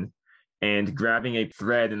upon and grabbing a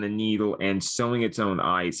thread and a needle and sewing its own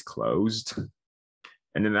eyes closed.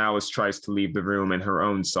 And then Alice tries to leave the room, and her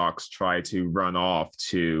own socks try to run off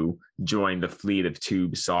to join the fleet of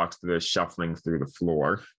tube socks that are shuffling through the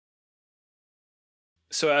floor.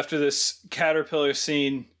 So after this caterpillar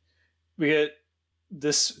scene, we get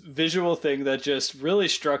this visual thing that just really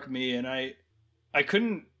struck me, and I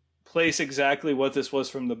couldn't place exactly what this was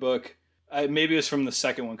from the book. Maybe it was from the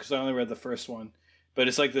second one, because I only read the first one. But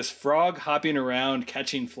it's like this frog hopping around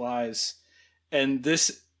catching flies. And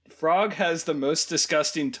this frog has the most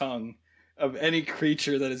disgusting tongue of any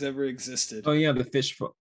creature that has ever existed. Oh yeah, the fish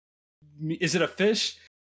foot. Is it a fish?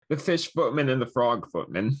 The fish footman and the frog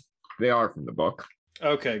footman. They are from the book.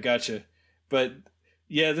 Okay, gotcha. But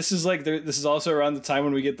yeah, this is also around the time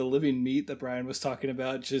when we get the living meat that Brian was talking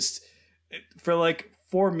about. Just for like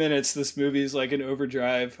 4 minutes, this movie is like an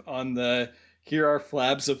overdrive on the here are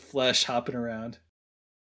flabs of flesh hopping around.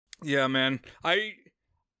 Yeah, man. I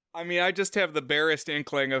mean, I just have the barest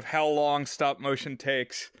inkling of how long stop motion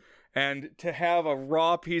takes. And to have a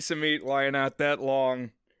raw piece of meat lying out that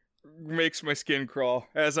long makes my skin crawl,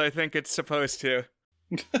 as I think it's supposed to.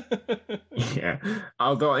 Yeah.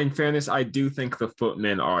 Although, in fairness, I do think the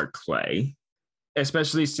footmen are clay.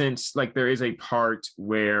 Especially since, like, there is a part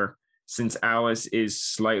where, since Alice is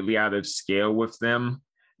slightly out of scale with them,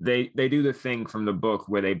 they do the thing from the book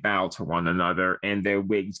where they bow to one another and their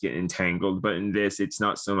wigs get entangled. But in this, it's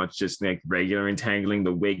not so much just like regular entangling.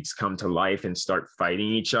 The wigs come to life and start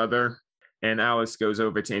fighting each other. And Alice goes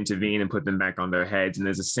over to intervene and put them back on their heads. And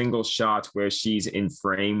there's a single shot where she's in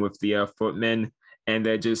frame with the footmen, and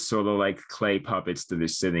they're just sort of like clay puppets that are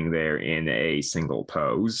sitting there in a single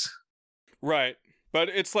pose. Right. But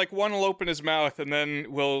it's like one will open his mouth and then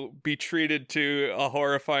will be treated to a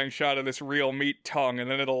horrifying shot of this real meat tongue, and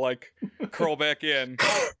then it'll like curl back in.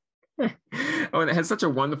 Oh, and it has such a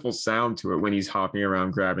wonderful sound to it when he's hopping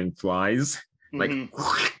around grabbing flies. Like,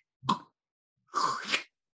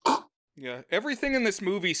 yeah, everything in this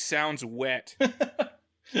movie sounds wet.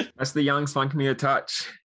 That's the young Švankmajer touch.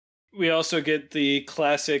 We also get the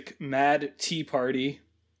classic Mad Tea Party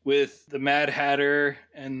with the Mad Hatter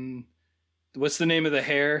and what's the name of the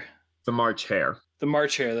hare? The March Hare. The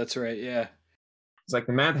March Hare, that's right, yeah. It's like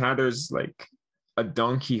the Mad Hatter's like a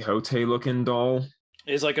Don Quixote looking doll.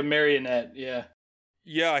 It's like a marionette, yeah.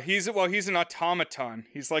 Yeah, he's an automaton.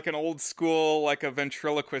 He's like an old school, like a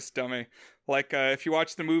ventriloquist dummy. Like if you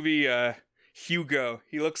watch the movie Hugo,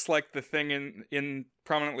 he looks like the thing in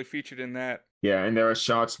prominently featured in that. Yeah, and there are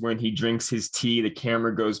shots when he drinks his tea, the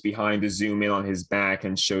camera goes behind to zoom in on his back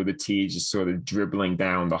and show the tea just sort of dribbling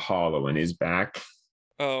down the hollow in his back.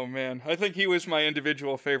 Oh man, I think he was my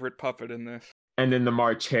individual favorite puppet in this. And then the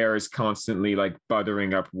March Hare is constantly like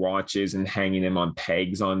buttering up watches and hanging them on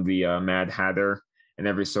pegs on the Mad Hatter. And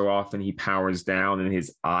every so often he powers down and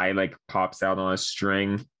his eye like pops out on a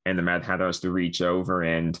string, and the Mad Hatter has to reach over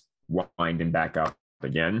and wind him back up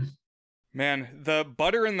again. Man, the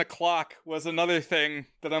butter in the clock was another thing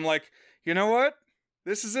that I'm like, you know what?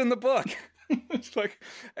 This is in the book. It's like,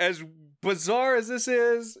 as bizarre as this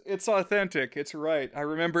is, it's authentic. It's right. I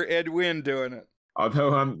remember Ed Wynn doing it.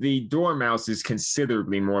 Although the dormouse is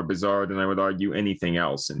considerably more bizarre than I would argue anything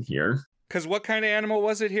else in here. Because what kind of animal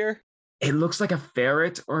was it here? It looks like a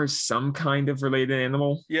ferret or some kind of related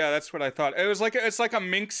animal. Yeah, that's what I thought. It's like a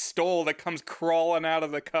mink stole that comes crawling out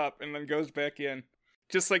of the cup and then goes back in.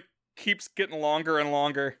 Just like keeps getting longer and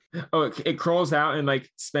longer. Oh, it crawls out and like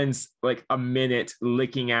spends like a minute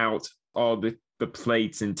licking out all the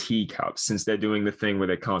plates and teacups, since they're doing the thing where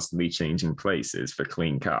they're constantly changing places for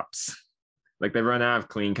clean cups. Like they run out of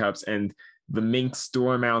clean cups and the mink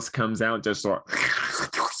dormouse comes out just sort of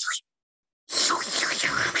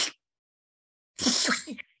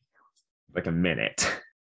like a minute.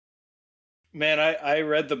 Man, I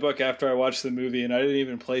read the book after I watched the movie, and I didn't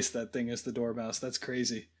even place that thing as the dormouse. That's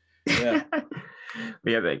crazy. Yeah.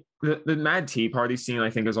 Yeah, the Mad Tea Party scene, I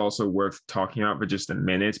think, is also worth talking about for just a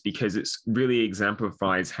minute, because it really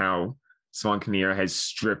exemplifies how Švankmajer has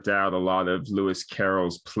stripped out a lot of Lewis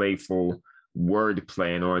Carroll's playful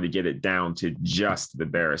wordplay in order to get it down to just the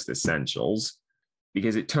barest essentials.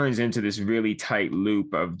 Because it turns into this really tight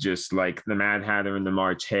loop of just like the Mad Hatter and the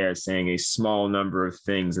March Hare saying a small number of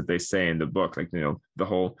things that they say in the book. Like, you know, the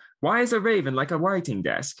whole, why is a raven like a writing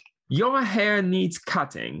desk? Your hair needs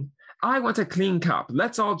cutting. I want a clean cup.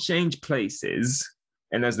 Let's all change places.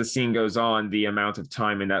 And as the scene goes on, the amount of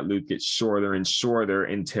time in that loop gets shorter and shorter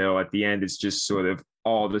until at the end, it's just sort of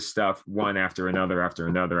all the stuff one after another, after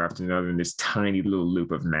another, after another, in this tiny little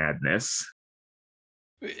loop of madness.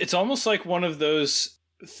 It's almost like one of those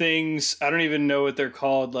things, I don't even know what they're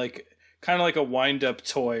called, like kind of like a wind-up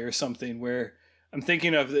toy or something, where I'm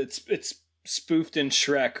thinking of it's spoofed in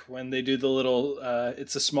Shrek when they do the little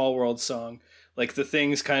It's a Small World song. Like the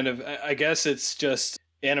thing's kind of, I guess it's just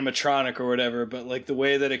animatronic or whatever, but like the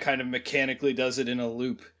way that it kind of mechanically does it in a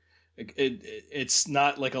loop, it's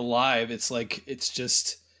not like alive. It's like it's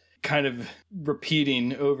just kind of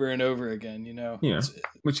repeating over and over again, you know? Yeah,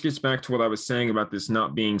 which gets back to what I was saying about this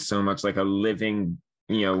not being so much like a living,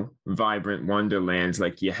 you know, vibrant wonderland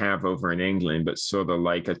like you have over in England, but sort of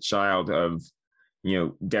like a child of, you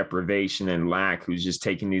know, deprivation and lack who's just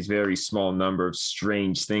taking these very small number of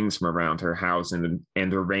strange things from around her house and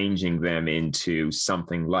arranging them into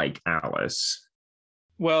something like Alice.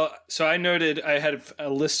 Well, so I noted I had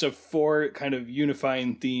a list of 4 kind of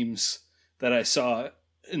unifying themes that I saw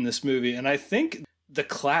in this movie. And I think the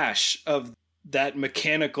clash of that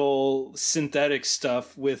mechanical synthetic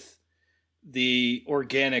stuff with the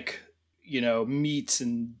organic, you know, meats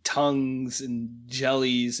and tongues and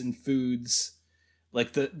jellies and foods,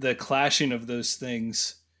 like the clashing of those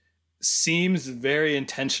things seems very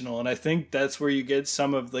intentional. And I think that's where you get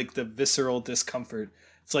some of like the visceral discomfort.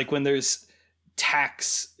 It's like when there's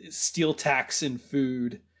steel tacks in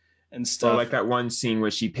food and stuff. Or like that one scene where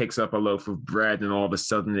she picks up a loaf of bread and all of a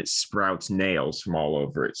sudden it sprouts nails from all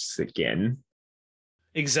over its skin.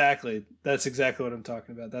 Exactly. That's exactly what I'm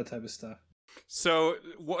talking about. That type of stuff. So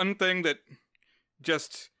one thing that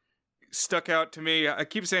just stuck out to me, I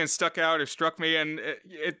keep saying stuck out or struck me, and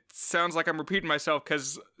it sounds like I'm repeating myself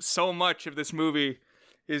because so much of this movie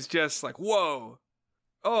is just like, whoa,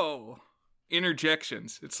 oh,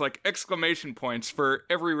 interjections. It's like exclamation points for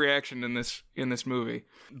every reaction in this movie.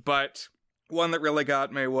 But one that really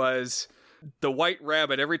got me was the white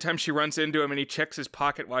rabbit. Every time she runs into him and he checks his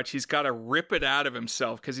pocket watch, he's got to rip it out of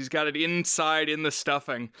himself because he's got it inside in the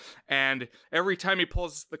stuffing. And every time he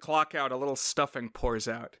pulls the clock out, a little stuffing pours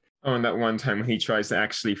out. Oh, and that one time when he tries to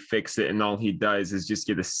actually fix it and all he does is just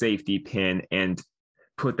get a safety pin and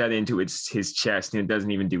put that into his chest, and it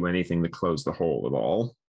doesn't even do anything to close the hole at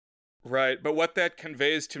all. Right, but what that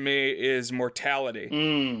conveys to me is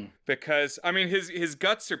mortality. Because, I mean, his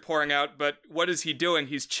guts are pouring out, but what is he doing?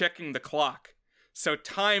 He's checking the clock. So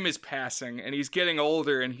time is passing, and he's getting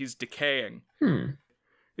older, and he's decaying.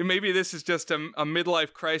 Maybe this is just a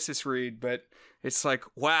midlife crisis read, but it's like,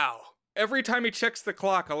 wow. Every time he checks the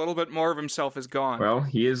clock, a little bit more of himself is gone. Well,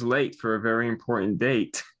 he is late for a very important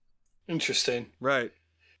date. Interesting. Right.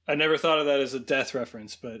 I never thought of that as a death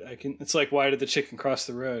reference, but it's like, why did the chicken cross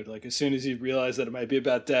the road? Like, as soon as you realize that it might be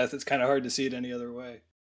about death, it's kind of hard to see it any other way.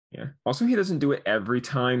 Yeah. Also, he doesn't do it every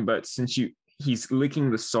time, but since he's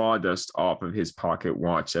licking the sawdust off of his pocket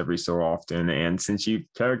watch every so often, and since you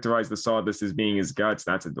characterize the sawdust as being his guts,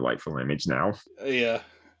 that's a delightful image now. Yeah.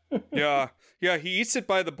 Yeah, he eats it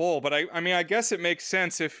by the bowl, but I mean, I guess it makes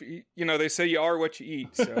sense if, you know, they say you are what you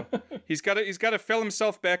eat, so he's got to fill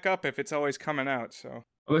himself back up if it's always coming out, so.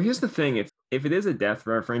 Well, here's the thing, if it is a death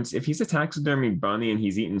reference, if he's a taxidermy bunny and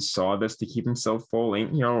he's eating sawdust to keep himself full,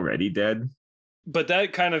 ain't he already dead? But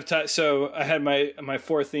that kind of, so I had my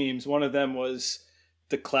 4 themes. One of them was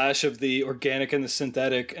the clash of the organic and the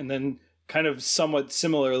synthetic, and then kind of somewhat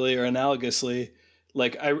similarly or analogously,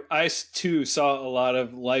 like I too saw a lot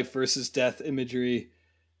of life versus death imagery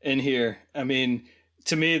in here. I mean,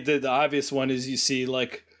 to me, the obvious one is you see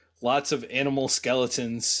like lots of animal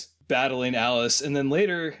skeletons battling Alice, and then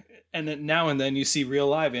later, and then now and then you see real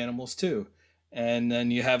live animals too. And then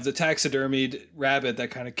you have the taxidermied rabbit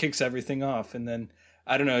that kind of kicks everything off. And then,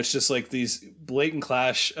 I don't know, it's just like these blatant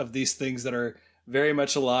clash of these things that are very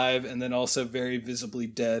much alive and then also very visibly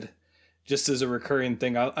dead, just as a recurring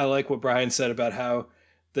thing. I like what Brian said about how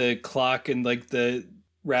the clock and like the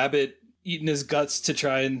rabbit eating his guts to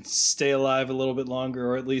try and stay alive a little bit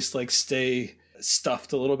longer, or at least like stay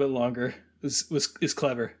stuffed a little bit longer is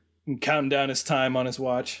clever. And counting down his time on his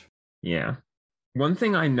watch. Yeah. One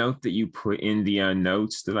thing I note that you put in the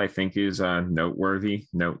notes that I think is noteworthy,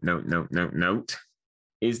 note,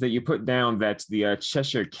 is that you put down that the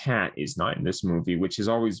Cheshire Cat is not in this movie, which has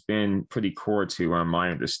always been pretty core to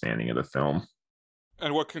my understanding of the film.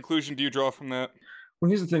 And what conclusion do you draw from that? Well,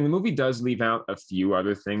 here's the thing. The movie does leave out a few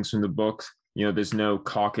other things from the book. You know, there's no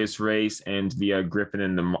caucus race and the griffin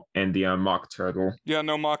and the mock turtle. Yeah,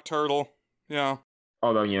 no mock turtle. Yeah.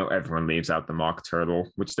 Although, you know, everyone leaves out the mock turtle,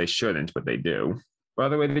 which they shouldn't, but they do. By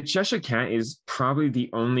the way, the Cheshire Cat is probably the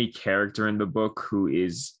only character in the book who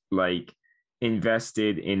is, like,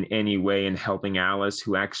 invested in any way in helping Alice,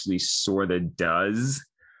 who actually sort of does.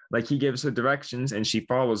 Like, he gives her directions and she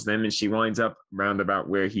follows them, and she winds up roundabout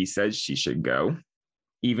where he says she should go.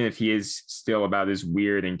 Even if he is still about as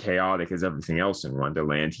weird and chaotic as everything else in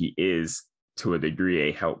Wonderland, he is, to a degree,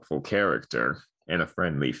 a helpful character and a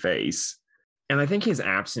friendly face. And I think his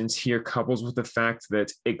absence here couples with the fact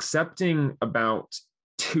that, excepting about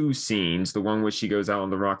 2 scenes, the one where she goes out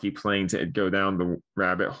on the rocky plain to go down the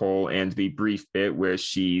rabbit hole, and the brief bit where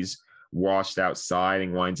she's washed outside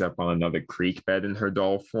and winds up on another creek bed in her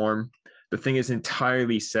doll form, the thing is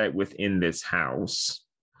entirely set within this house.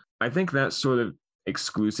 I think that sort of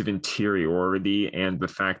exclusive interiority and the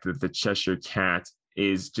fact that the Cheshire Cat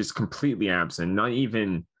is just completely absent, not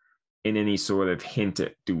even in any sort of hint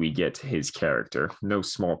do we get to his character, no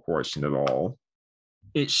small portion at all.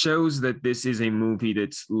 It shows that this is a movie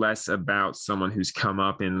that's less about someone who's come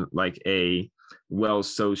up in like a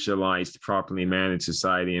well-socialized, properly managed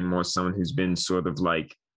society, and more someone who's been sort of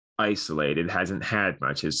like isolated, hasn't had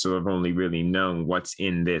much, has sort of only really known what's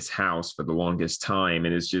in this house for the longest time,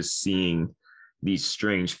 and is just seeing these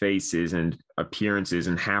strange faces and appearances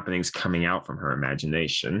and happenings coming out from her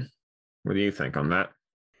imagination. What do you think on that?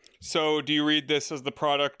 So do you read this as the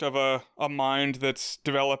product of a mind that's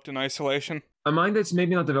developed in isolation? A mind that's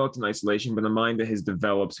maybe not developed in isolation, but a mind that has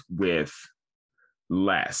developed with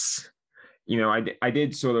less. You know, I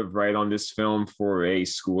did sort of write on this film for a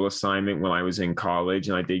school assignment when I was in college,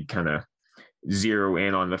 and I did kind of zero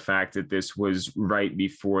in on the fact that this was right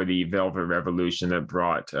before the Velvet Revolution that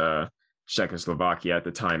brought Czechoslovakia at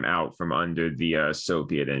the time out from under the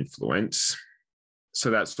Soviet influence.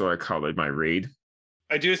 So that sort of colored my read.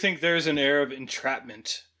 I do think there's an air of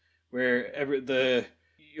entrapment where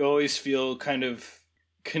you always feel kind of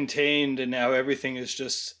contained, and now everything is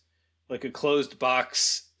just like a closed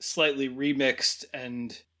box, slightly remixed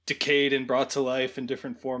and decayed and brought to life in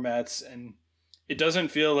different formats, and it doesn't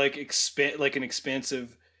feel like an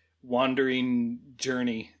expansive wandering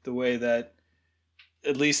journey the way that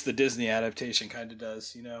at least the Disney adaptation kind of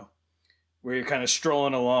does, you know, where you're kind of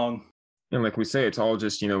strolling along. And like we say, it's all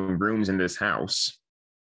just, you know, rooms in this house.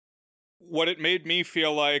 What it made me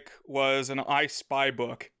feel like was an I Spy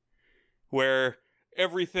book, where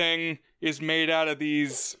everything is made out of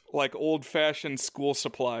these like old-fashioned school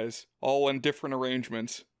supplies, all in different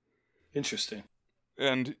arrangements. Interesting.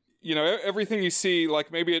 And, you know, everything you see,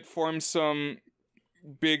 like maybe it forms some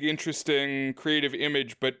big, interesting, creative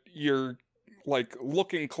image, but you're like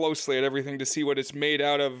looking closely at everything to see what it's made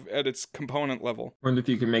out of at its component level. Wonder if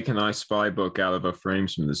you could make an I Spy book out of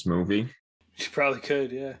frames from this movie. You probably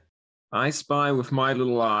could, yeah. I spy with my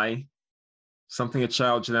little eye something a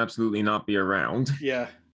child should absolutely not be around. Yeah.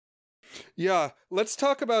 Yeah, let's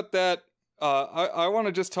talk about that. I want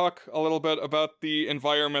to just talk a little bit about the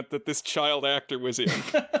environment that this child actor was in.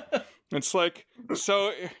 It's like,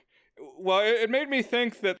 so, well, it made me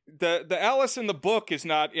think that the Alice in the book is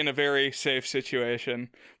not in a very safe situation.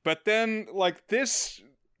 But then, like, this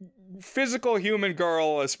physical human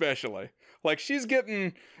girl especially, like, she's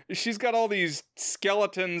got all these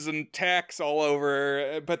skeletons and tacks all over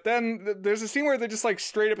her, but then there's a scene where they're just like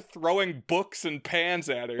straight up throwing books and pans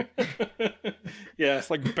at her. Yeah. It's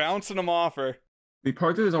like bouncing them off her. The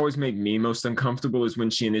part that has always made me most uncomfortable is when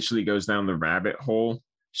she initially goes down the rabbit hole.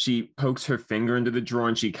 She pokes her finger into the drawer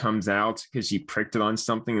and she comes out because she pricked it on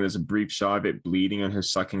something, and there's a brief shot of it bleeding and her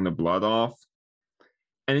sucking the blood off.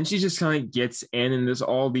 And then she just kind of gets in, and there's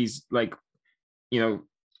all these, like, you know,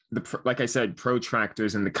 like I said,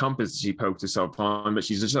 protractors and the compass she poked herself on, but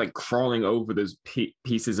she's just like crawling over those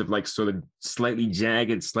pieces of like sort of slightly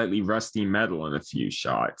jagged, slightly rusty metal in a few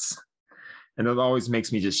shots. And it always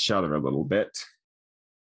makes me just shudder a little bit.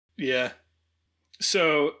 Yeah.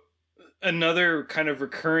 So another kind of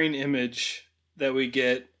recurring image that we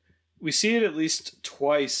get, we see it at least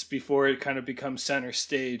twice before it kind of becomes center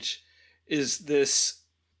stage, is this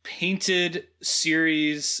painted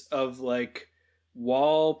series of like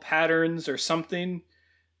wall patterns or something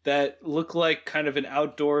that look like kind of an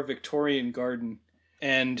outdoor Victorian garden,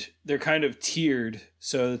 and they're kind of tiered,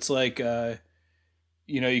 so it's like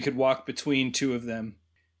you know, you could walk between 2 of them,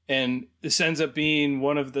 and this ends up being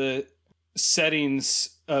one of the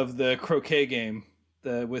settings of the croquet game,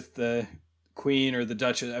 with the queen or the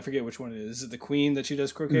duchess, I forget which one it is. Is it the queen that she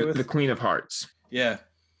does croquet with? The Queen of Hearts. Yeah.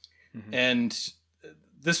 Mm-hmm. And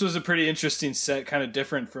this was a pretty interesting set, kind of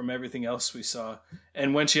different from everything else we saw.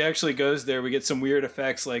 And when she actually goes there, we get some weird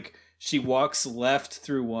effects, like she walks left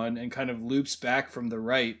through one and kind of loops back from the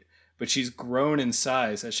right, but she's grown in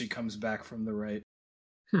size as she comes back from the right.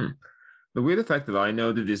 The weird effect that I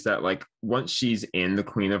noted is that, like, once she's in the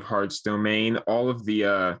Queen of Hearts domain, all of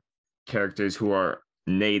the characters who are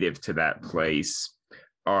native to that place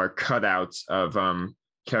are cutouts of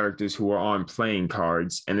characters who are on playing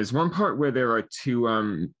cards. And there's one part where there are two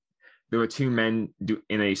men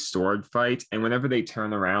in a sword fight, and whenever they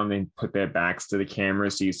turn around and put their backs to the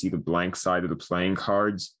camera, so you see the blank side of the playing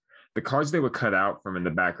cards, the cards they were cut out from in the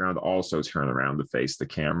background also turn around to face the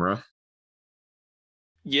camera.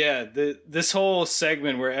 Yeah, this whole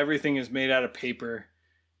segment where everything is made out of paper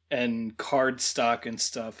and card stock and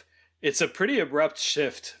stuff, it's a pretty abrupt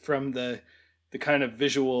shift from the kind of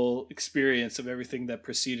visual experience of everything that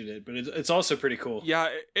preceded it, but it's also pretty cool. Yeah,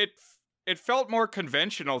 it felt more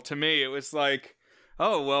conventional to me. It was like,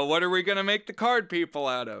 oh, well, what are we going to make the card people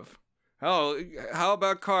out of? Oh, how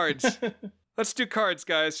about cards? Let's do cards,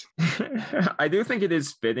 guys. I do think it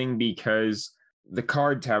is fitting because the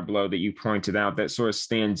card tableau that you pointed out that sort of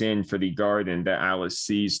stands in for the garden that Alice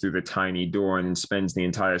sees through the tiny door and spends the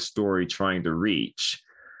entire story trying to reach.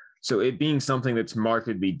 So it being something that's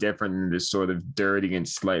markedly different than this sort of dirty and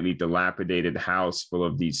slightly dilapidated house full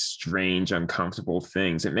of these strange, uncomfortable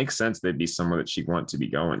things, it makes sense there'd be somewhere that she'd want to be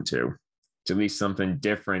going to. It's at least something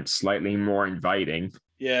different, slightly more inviting.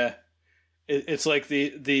 Yeah. It's like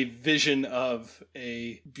the vision of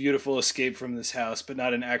a beautiful escape from this house, but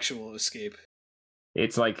not an actual escape.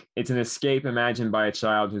 It's like it's an escape imagined by a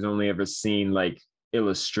child who's only ever seen like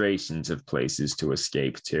illustrations of places to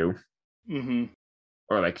escape to. Mm-hmm.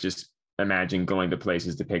 Or like just imagine going to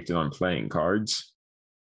places depicted on playing cards.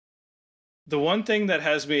 The one thing that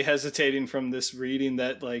has me hesitating from this reading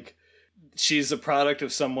that like she's a product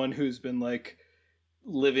of someone who's been like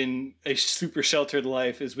living a super sheltered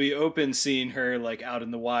life is we open seeing her like out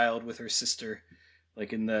in the wild with her sister,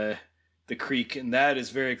 like in the creek, and that is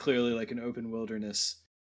very clearly like an open wilderness.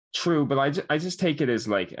 True, but I just take it as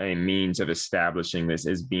like a means of establishing this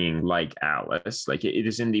as being like Alice. Like it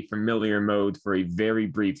is in the familiar mode for a very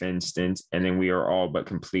brief instant, and then we are all but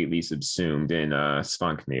completely subsumed in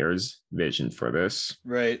Švankmajer's vision for this.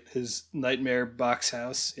 Right, his nightmare box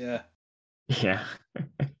house, yeah. Yeah.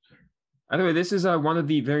 By the way, this is one of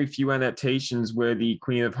the very few adaptations where the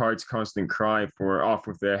Queen of Hearts' constant cry for off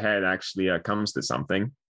with their head actually comes to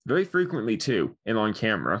something. Very frequently, too, and on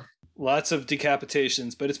camera. Lots of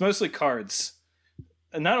decapitations, but it's mostly cards.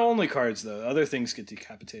 And not only cards, though. Other things get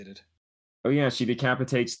decapitated. Oh, yeah, she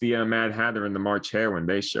decapitates the Mad Hatter and the March Hare when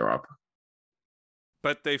they show up.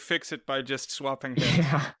 But they fix it by just swapping heads.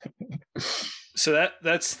 Yeah. So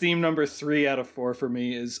that's theme number 3 out of 4 for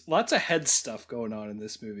me, is lots of head stuff going on in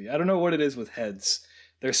this movie. I don't know what it is with heads.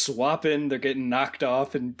 They're swapping, they're getting knocked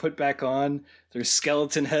off and put back on. There's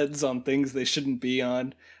skeleton heads on things they shouldn't be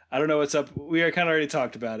on. I don't know what's up. We kind of already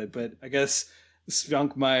talked about it, but I guess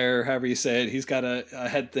Švankmajer, however you say it, he's got a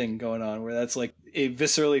head thing going on where that's like a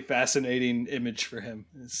viscerally fascinating image for him.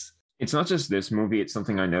 It's not just this movie. It's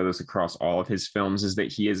something I notice across all of his films is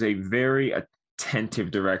that he is a very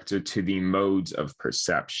attentive director to the modes of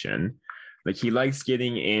perception. Like he likes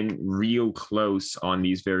getting in real close on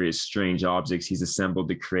these various strange objects he's assembled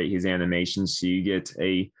to create his animations. So you get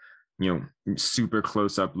a, super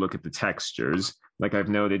close up look at the textures. Like I've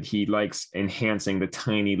noted, he likes enhancing the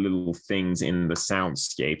tiny little things in the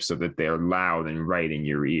soundscape so that they're loud and right in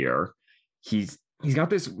your ear. He's got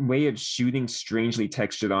this way of shooting strangely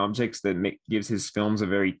textured objects that gives his films a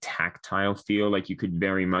very tactile feel. Like you could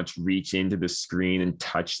very much reach into the screen and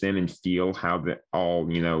touch them and feel how they're all,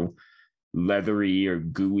 leathery or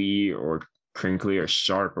gooey or crinkly or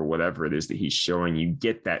sharp or whatever it is that he's showing. You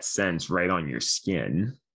get that sense right on your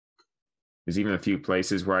skin. There's even a few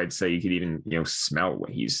places where I'd say you could even, smell what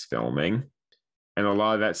he's filming. And a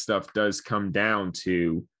lot of that stuff does come down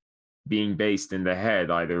to being based in the head,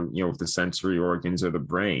 either, with the sensory organs or the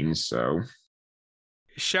brain. So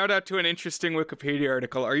shout out to an interesting Wikipedia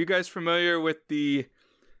article. Are you guys familiar with the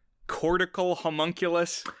cortical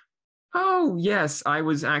homunculus? Oh, yes. I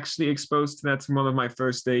was actually exposed to that in one of my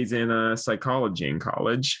first days in psychology in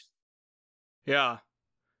college. Yeah.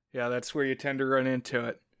 Yeah, that's where you tend to run into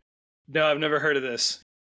it. No, I've never heard of this.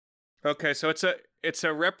 Okay, so it's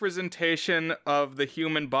a representation of the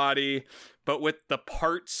human body, but with the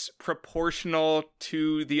parts proportional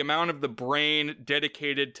to the amount of the brain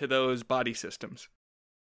dedicated to those body systems.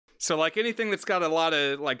 So like anything that's got a lot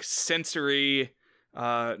of like sensory,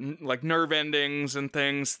 like nerve endings and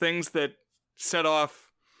things that set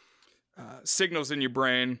off signals in your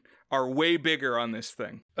brain are way bigger on this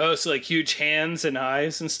thing. Oh, so like huge hands and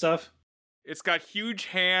eyes and stuff? It's got huge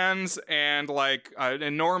hands and like an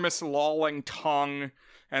enormous lolling tongue.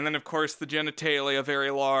 And then, of course, the genitalia very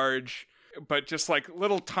large, but just like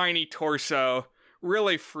little tiny torso,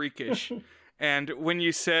 really freakish. And when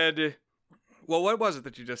you said Well, what was it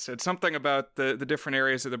that you just said? Something about the different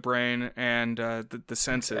areas of the brain and the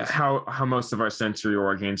senses. How most of our sensory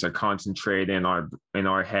organs are concentrated in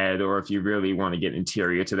our head, or if you really want to get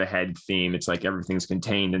interior to the head theme, it's like everything's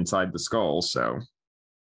contained inside the skull. So,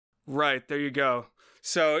 right, there you go.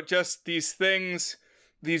 So just these things,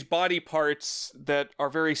 these body parts that are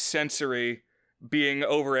very sensory being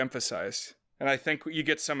overemphasized. And I think you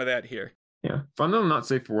get some of that here. Yeah. Fun little not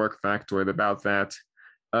safe for work factoid about that.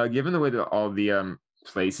 Given the way that all the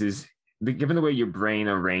given the way your brain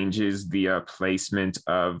arranges the placement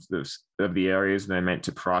of the areas that are meant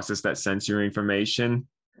to process that sensory information,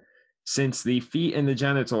 since the feet and the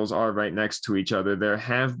genitals are right next to each other, there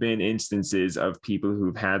have been instances of people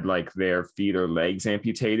who've had like their feet or legs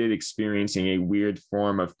amputated, experiencing a weird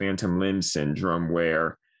form of phantom limb syndrome,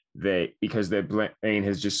 where because their brain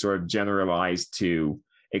has just sort of generalized to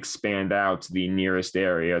expand out the nearest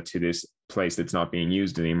area to this place that's not being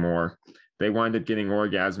used anymore, they wind up getting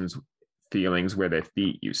orgasms feelings where their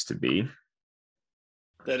feet used to be.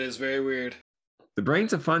 That is very weird. The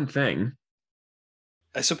brain's a fun thing.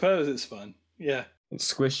 I suppose it's fun. Yeah.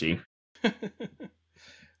 It's squishy.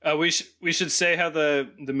 We should say how the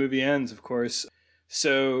movie ends, of course.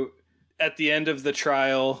 So at the end of the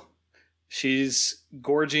trial, she's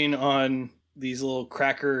gorging on these little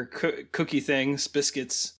cracker cookie things,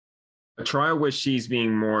 biscuits. A trial where she's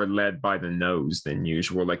being more led by the nose than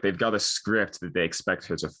usual. Like they've got a script that they expect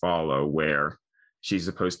her to follow, where she's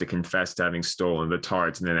supposed to confess to having stolen the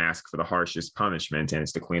tarts and then ask for the harshest punishment, and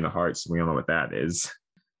it's the Queen of Hearts. We all know what that is.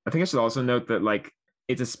 I think I should also note that like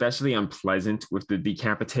it's especially unpleasant with the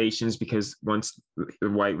decapitations, because once the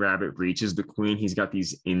White Rabbit reaches the Queen, he's got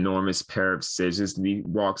these enormous pair of scissors and he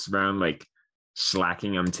walks around like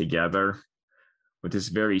slacking them together with this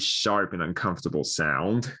very sharp and uncomfortable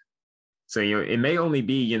sound. So, it may only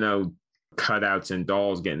be, cutouts and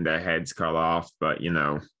dolls getting their heads cut off, but,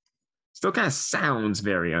 still kind of sounds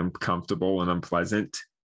very uncomfortable and unpleasant.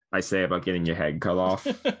 I say about getting your head cut off.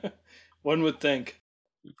 One would think.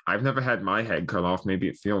 I've never had my head cut off. Maybe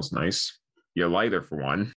it feels nice. You're lighter for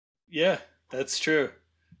one. Yeah, that's true.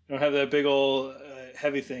 You don't have that big old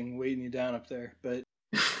heavy thing weighing you down up there. But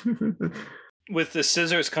with the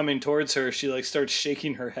scissors coming towards her, she like starts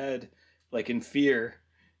shaking her head like in fear.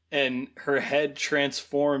 And her head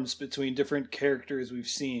transforms between different characters we've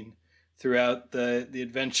seen throughout the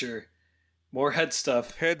adventure. More head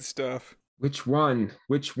stuff. Head stuff. Which one?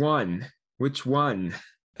 Which one? Which one?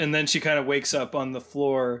 And then she kind of wakes up on the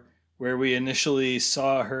floor where we initially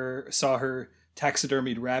saw her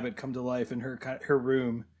taxidermied rabbit come to life in her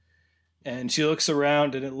room. And she looks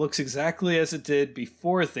around and it looks exactly as it did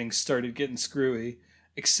before things started getting screwy,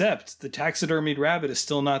 except the taxidermied rabbit is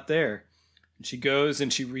still not there. She goes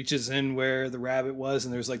and she reaches in where the rabbit was,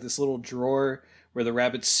 and there's like this little drawer where the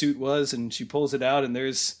rabbit's suit was, and she pulls it out and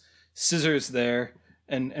there's scissors there.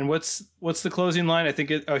 And what's the closing line? I think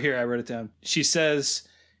here, I wrote it down. She says,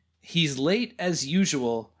 "He's late as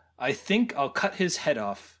usual. I think I'll cut his head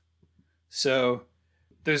off." So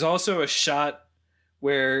there's also a shot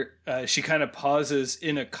where she kind of pauses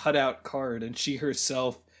in a cutout card, and she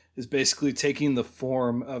herself is basically taking the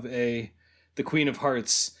form of the Queen of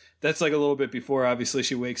Hearts. That's like a little bit before, obviously,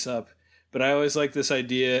 she wakes up. But I always like this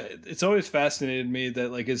idea. It's always fascinated me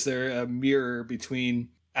that, like, is there a mirror between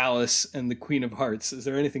Alice and the Queen of Hearts? Is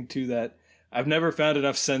there anything to that? I've never found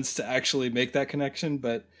enough sense to actually make that connection,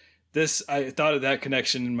 but I thought of that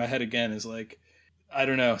connection in my head again as, like, I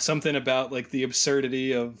don't know, something about, like, the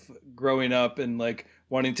absurdity of growing up and, like,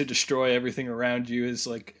 wanting to destroy everything around you is,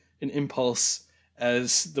 like, an impulse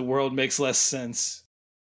as the world makes less sense.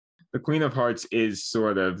 The Queen of Hearts is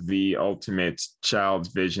sort of the ultimate child's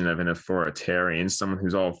vision of an authoritarian, someone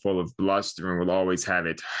who's all full of bluster and will always have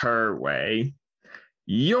it her way.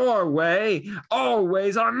 Your way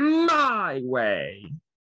always on my way.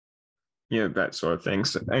 That sort of thing.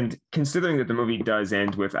 So, and considering that the movie does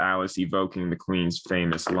end with Alice evoking the Queen's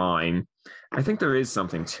famous line, I think there is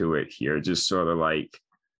something to it here. Just sort of like,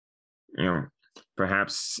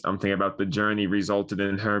 perhaps something about the journey resulted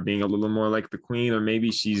in her being a little more like the Queen, or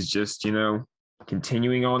maybe she's just,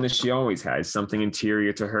 continuing on as she always has, something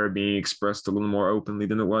interior to her being expressed a little more openly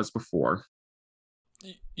than it was before.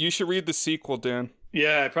 You should read the sequel, Dan.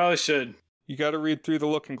 Yeah, I probably should. You got to read Through the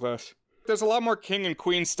Looking Glass. There's a lot more king and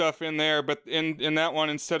queen stuff in there, but in that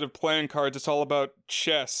one, instead of playing cards, it's all about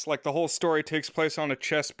chess. Like the whole story takes place on a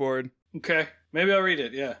chessboard. Okay, maybe I'll read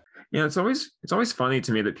it, yeah. Yeah, it's always funny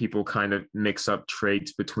to me that people kind of mix up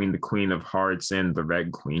traits between the Queen of Hearts and the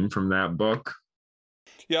Red Queen from that book.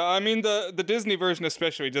 Yeah, I mean, the Disney version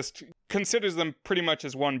especially just considers them pretty much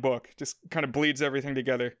as one book. Just kind of bleeds everything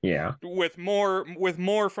together. Yeah. With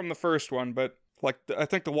more from the first one, but like I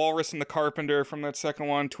think the Walrus and the Carpenter from that second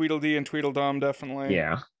one, Tweedledee and Tweedledum definitely.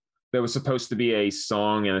 Yeah. There was supposed to be a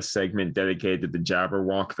song and a segment dedicated to the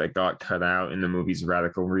Jabberwock that got cut out in the movie's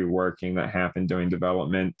radical reworking that happened during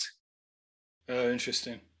development. Oh,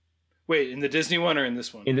 interesting. Wait, in the Disney one or in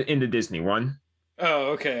this one? In the Disney one.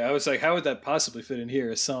 Oh, okay. I was like, how would that possibly fit in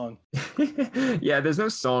here? A song? Yeah, there's no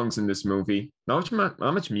songs in this movie. Not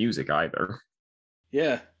much music either.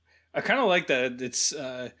 Yeah, I kind of like that. It's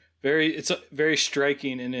very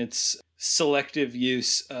striking in its selective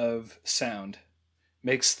use of sound.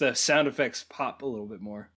 Makes the sound effects pop a little bit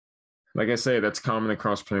more. Like I say, that's common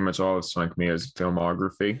across pretty much all of Švankmajer's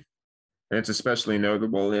filmography. And it's especially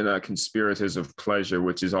notable in Conspirators of Pleasure,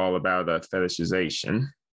 which is all about fetishization.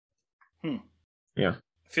 Yeah.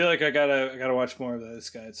 I feel like I gotta watch more of this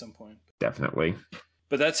guy at some point. Definitely.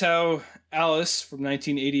 But that's how Alice from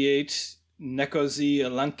 1988, Nekozi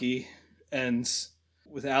Alanki, ends,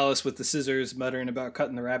 with Alice with the scissors muttering about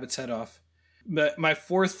cutting the rabbit's head off. But my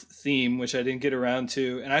fourth theme, which I didn't get around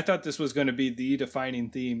to, and I thought this was going to be the defining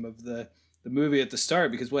theme of the movie at the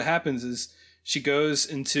start, because what happens is she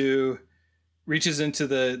reaches into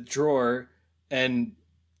the drawer, and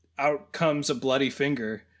out comes a bloody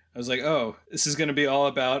finger. I was like, oh, this is going to be all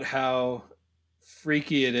about how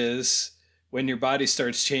freaky it is when your body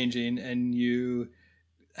starts changing and you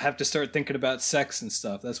have to start thinking about sex and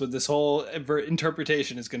stuff. That's what this whole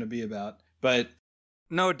interpretation is going to be about. But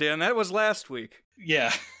no, Dan, that was last week.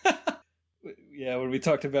 Yeah. Yeah, when we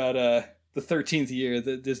talked about the 13th year,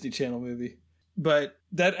 the Disney Channel movie. But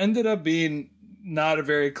that ended up being not a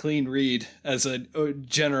very clean read as a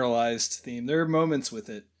generalized theme. There are moments with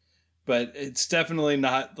it, but it's definitely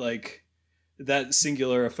not like that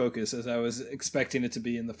singular a focus as I was expecting it to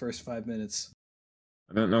be in the first 5 minutes.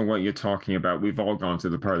 I don't know what you're talking about. We've all gone through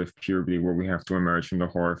the part of puberty where we have to emerge from the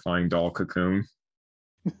horrifying doll cocoon.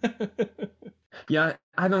 Yeah,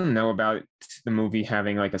 I don't know about the movie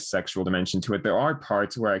having like a sexual dimension to it. There are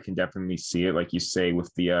parts where I can definitely see it, like you say,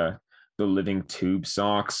 with the living tube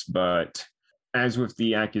socks. But as with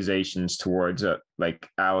the accusations towards like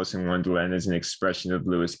Alice in Wonderland as an expression of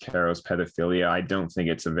Lewis Carroll's pedophilia, I don't think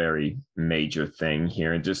it's a very major thing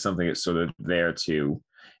here. Just something that's sort of there to,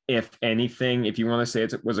 if anything, if you want to say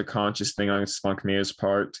it was a conscious thing on Švankmajer's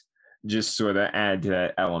part, just sort of add to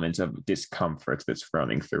that element of discomfort that's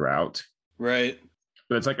running throughout. Right.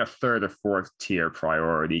 But it's like a third or fourth tier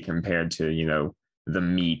priority compared to, the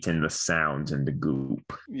meat and the sounds and the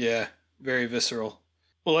goop. Yeah, very visceral.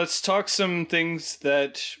 Well, let's talk some things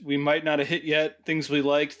that we might not have hit yet, things we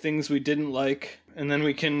liked, things we didn't like, and then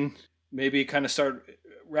we can maybe kind of start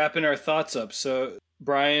wrapping our thoughts up. So,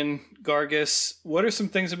 Brian, Gargus, what are some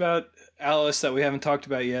things about Alice that we haven't talked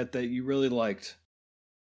about yet that you really liked?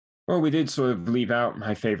 Well, we did sort of leave out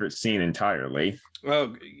my favorite scene entirely.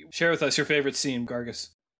 Oh, share with us your favorite scene, Gargus.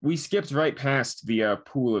 We skipped right past the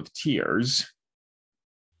pool of tears.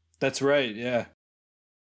 That's right, yeah.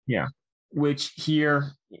 Yeah. Which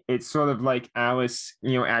here, it's sort of like Alice,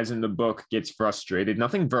 as in the book, gets frustrated.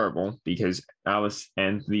 Nothing verbal, because Alice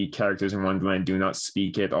and the characters in Wonderland do not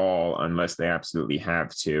speak at all unless they absolutely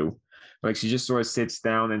have to. Like, she just sort of sits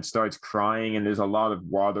down and starts crying, and there's a lot of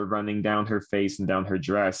water running down her face and down her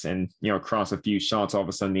dress. And, across a few shots, all of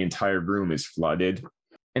a sudden the entire room is flooded.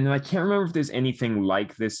 And then I can't remember if there's anything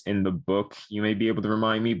like this in the book. You may be able to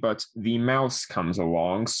remind me, but the mouse comes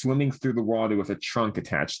along, swimming through the water with a trunk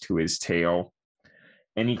attached to his tail.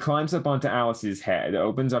 And he climbs up onto Alice's head,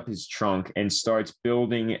 opens up his trunk, and starts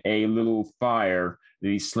building a little fire that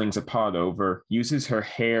he slings a pot over, uses her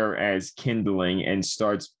hair as kindling, and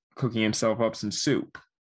starts cooking himself up some soup.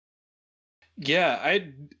 Yeah,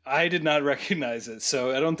 I did not recognize it,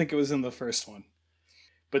 so I don't think it was in the first one.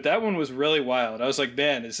 But that one was really wild. I was like,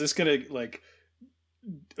 man, is this going to like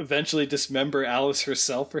eventually dismember Alice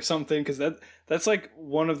herself or something? Because that's like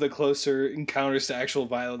one of the closer encounters to actual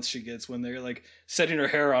violence she gets when they're like setting her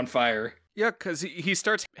hair on fire. Yeah, because he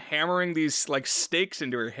starts hammering these like stakes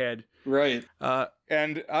into her head. Right.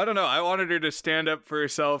 And I don't know, I wanted her to stand up for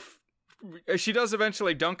herself. She does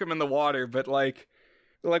eventually dunk him in the water, but like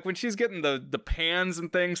when she's getting the pans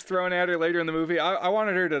and things thrown at her later in the movie, I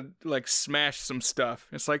wanted her to like smash some stuff.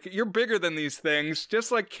 It's like, you're bigger than these things.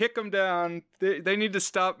 Just like kick them down. They need to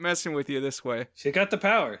stop messing with you this way. She got the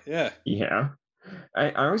power. Yeah. Yeah.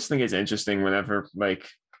 I always think it's interesting whenever like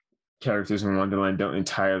characters in Wonderland don't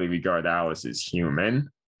entirely regard Alice as human.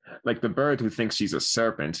 Like the bird who thinks she's a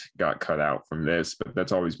serpent got cut out from this, but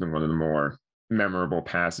that's always been one of the more memorable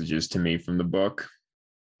passages to me from the book.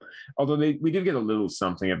 Although we did get a little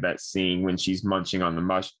something of that scene when she's munching on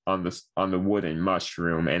the wooden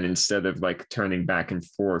mushroom, and instead of like turning back and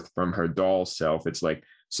forth from her doll self, it's like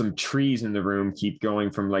some trees in the room keep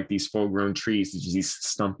going from like these full-grown trees to just these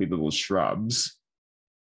stumpy little shrubs.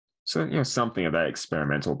 So, something of that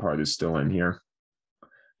experimental part is still in here.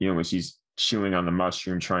 When she's chewing on the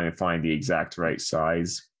mushroom, trying to find the exact right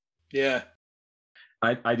size. Yeah.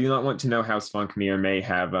 I do not want to know how Švankmajer may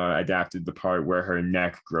have adapted the part where her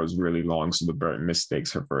neck grows really long so the bird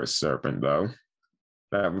mistakes her for a serpent, though.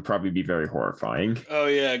 That would probably be very horrifying. Oh,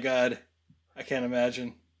 yeah, God. I can't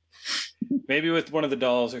imagine. Maybe with one of the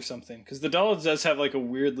dolls or something. Because the doll does have like a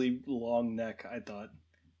weirdly long neck, I thought.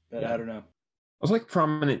 But yeah. I don't know. It was like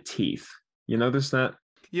prominent teeth. You notice that?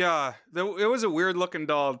 Yeah, it was a weird-looking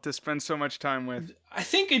doll to spend so much time with. I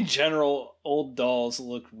think in general, old dolls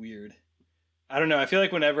look weird. I don't know. I feel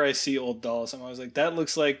like whenever I see old dolls, I'm always like, that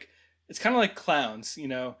looks like... It's kind of like clowns,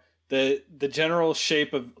 The general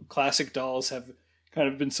shape of classic dolls have kind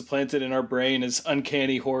of been supplanted in our brain as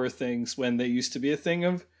uncanny horror things when they used to be a thing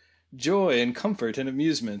of joy and comfort and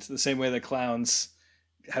amusement. The same way that clowns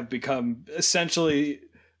have become essentially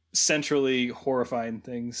centrally horrifying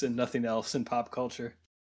things and nothing else in pop culture.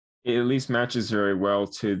 It at least matches very well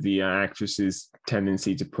to the actress's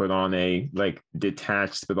tendency to put on a like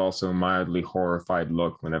detached but also mildly horrified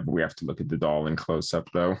look whenever we have to look at the doll in close up,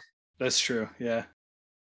 though. That's true, yeah.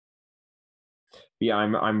 Yeah,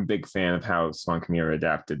 I'm a big fan of how Švankmajer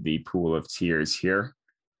adapted the Pool of Tears here.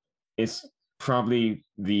 It's probably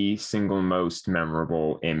the single most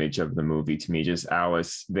memorable image of the movie to me. Just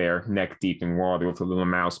Alice there, neck deep in water with a little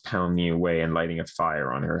mouse pounding away and lighting a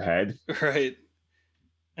fire on her head. Right.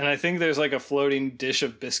 And I think there's like a floating dish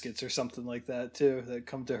of biscuits or something like that too that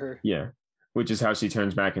come to her. Yeah, which is how she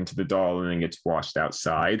turns back into the doll and then gets washed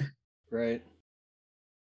outside. Right.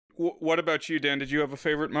 What about you, Dan? Did you have a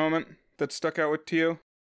favorite moment that stuck out to you?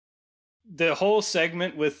 The whole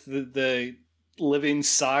segment with the living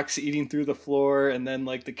socks eating through the floor, and then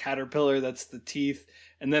like the caterpillar that's the teeth,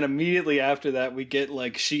 and then immediately after that we get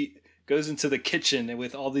like she goes into the kitchen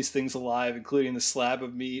with all these things alive, including the slab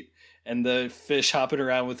of meat and the fish hopping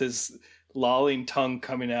around with his lolling tongue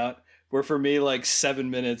coming out, were for me like 7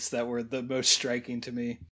 minutes that were the most striking to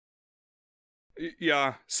me.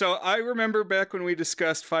 Yeah, so I remember back when we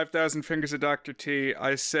discussed 5,000 Fingers of Dr. T,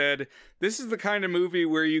 I said, this is the kind of movie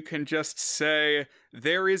where you can just say,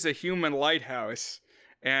 there is a human lighthouse,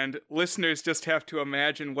 and listeners just have to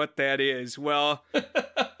imagine what that is. Well,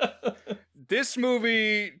 this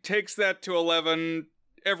movie takes that to 11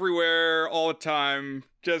 everywhere, all the time.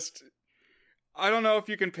 Just, I don't know if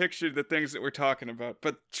you can picture the things that we're talking about,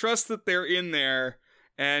 but trust that they're in there.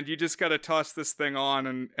 And you just got to toss this thing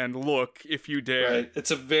on and look if you dare. Right.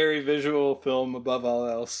 It's a very visual film above all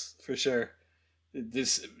else, for sure.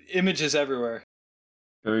 This images everywhere.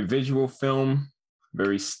 Very visual film,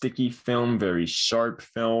 very sticky film, very sharp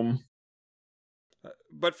film.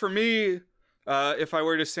 But for me, if I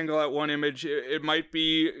were to single out one image, it might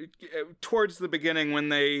be towards the beginning when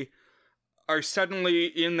they are suddenly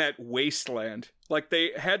in that wasteland. Like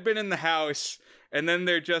they had been in the house, and then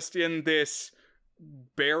they're just in this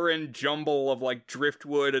barren jumble of like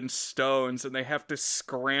driftwood and stones, and they have to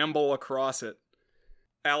scramble across it.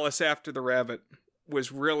 Alice After the Rabbit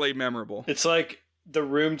was really memorable. It's like the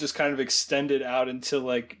room just kind of extended out into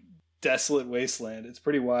like desolate wasteland. It's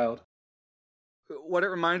pretty wild. What it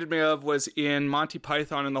reminded me of was in Monty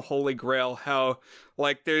Python and the Holy Grail, how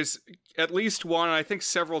like there's at least one, I think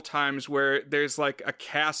several times, where there's like a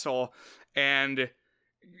castle and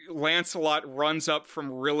Lancelot runs up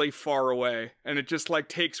from really far away, and it just like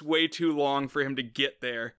takes way too long for him to get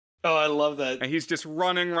there. Oh, I love that. And he's just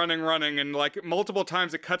running, and like multiple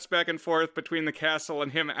times it cuts back and forth between the castle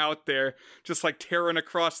and him out there, just like tearing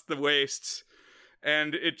across the wastes.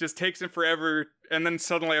 And it just takes him forever, and then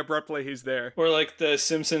suddenly, abruptly, he's there. Or like the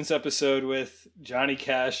Simpsons episode with Johnny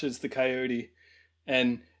Cash as the coyote,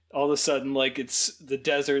 and all of a sudden, like it's the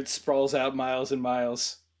desert sprawls out miles and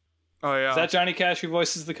miles. Oh yeah. Is that Johnny Cash who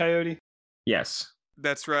voices the coyote? Yes.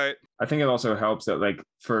 That's right. I think it also helps that like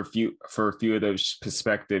for a few of those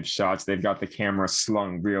perspective shots, they've got the camera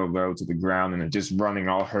slung real low to the ground and just running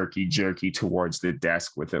all herky-jerky towards the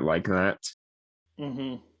desk with it like that.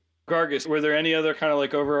 Mm-hmm. Gargus, were there any other kind of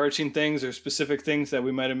like overarching things or specific things that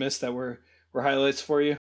we might have missed that were highlights for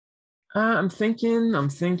you? I'm thinking.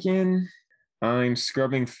 I'm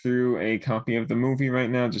scrubbing through a copy of the movie right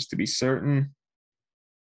now just to be certain.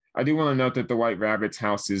 I do want to note that the White Rabbit's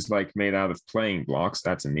house is like made out of playing blocks.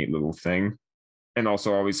 That's a neat little thing. And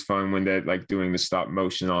also always fun when they're like doing the stop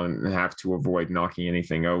motion on it and have to avoid knocking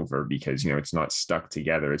anything over because, it's not stuck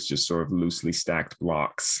together. It's just sort of loosely stacked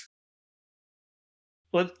blocks.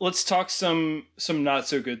 Let's talk some not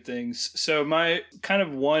so good things. So my kind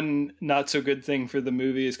of one not so good thing for the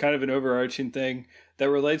movie is kind of an overarching thing that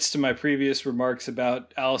relates to my previous remarks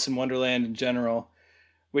about Alice in Wonderland in general,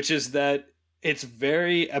 which is that it's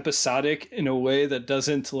very episodic in a way that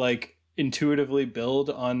doesn't like intuitively build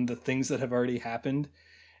on the things that have already happened.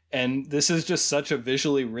 And this is just such a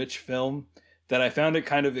visually rich film that I found it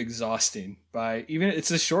kind of exhausting by even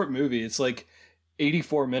it's a short movie. It's like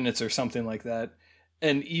 84 minutes or something like that.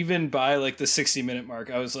 And even by like the 60-minute mark,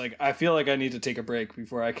 I was like, I feel like I need to take a break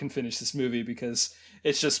before I can finish this movie because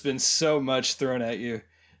it's just been so much thrown at you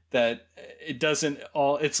that it doesn't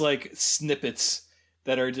all, it's like snippets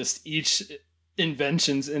that are just each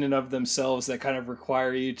inventions in and of themselves that kind of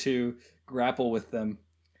require you to grapple with them.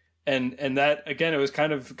 And that, again, it was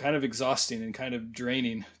kind of exhausting and kind of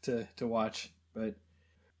draining to watch. But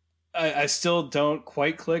I still don't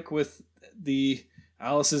quite click with the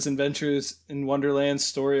Alice's Adventures in Wonderland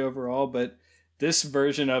story overall, but this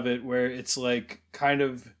version of it where it's like kind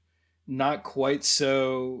of not quite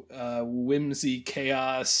so whimsy,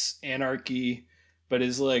 chaos, anarchy, but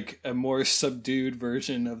is like a more subdued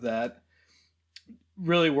version of that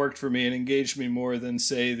really worked for me and engaged me more than,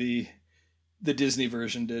 say, the Disney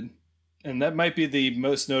version did. And that might be the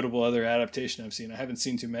most notable other adaptation I've seen. I haven't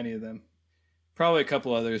seen too many of them. Probably a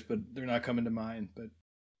couple others, but they're not coming to mind. But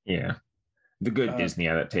yeah. The good Disney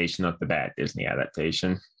adaptation, not the bad Disney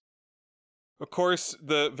adaptation. Of course,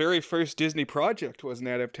 the very first Disney project was an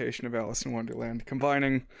adaptation of Alice in Wonderland,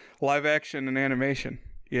 combining live action and animation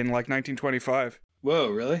in like 1925. Whoa,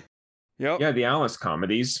 really? Yep. Yeah, the Alice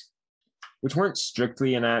comedies, which weren't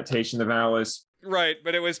strictly an adaptation of Alice. Right,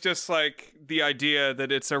 but it was just like the idea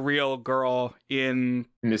that it's a real girl in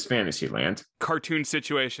this fantasy land. Cartoon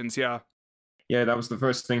situations, yeah. Yeah, that was the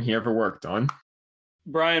first thing he ever worked on.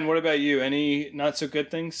 Brian, what about you? Any not so good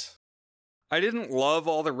things? I didn't love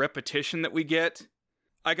all the repetition that we get.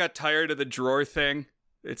 I got tired of the drawer thing.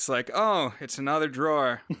 It's like, oh, it's another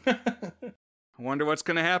drawer. I wonder what's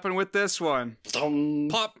going to happen with this one.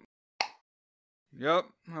 Pop. Yep,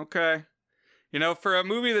 okay. You know, for a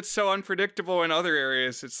movie that's so unpredictable in other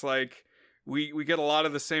areas, it's like we get a lot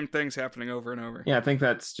of the same things happening over and over. Yeah, I think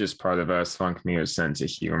that's just part of Švankmajer's sense of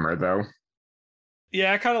humor, though.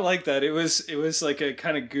 Yeah, I kind of like that. It was like a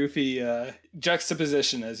kind of goofy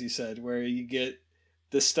juxtaposition, as you said, where you get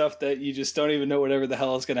the stuff that you just don't even know whatever the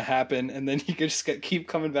hell is going to happen, and then you can just keep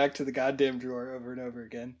coming back to the goddamn drawer over and over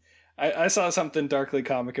again. I saw something darkly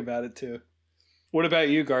comic about it too. What about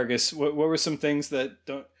you, Gargus? What were some things that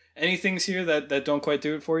don't... Any things here that don't quite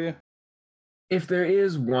do it for you? If there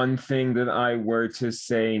is one thing that I were to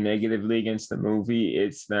say negatively against the movie,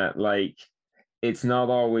 it's that, like, it's not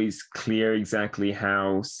always clear exactly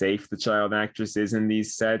how safe the child actress is in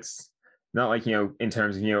these sets. Not like, you know, in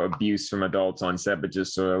terms of, you know, abuse from adults on set, but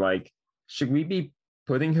just sort of like, should we be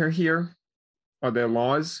putting her here? Are there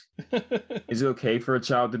laws? Is it okay for a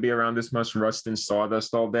child to be around this much rust and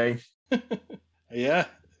sawdust all day? Yeah,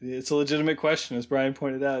 it's a legitimate question, as Brian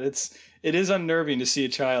pointed out. It is unnerving to see a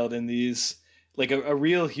child in these, like a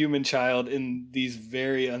real human child in these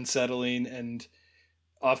very unsettling and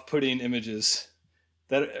off-putting images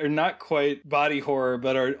that are not quite body horror,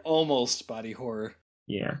 but are almost body horror.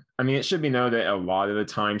 Yeah. I mean, it should be known that a lot of the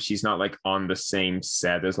time she's not like on the same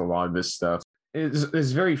set as a lot of this stuff.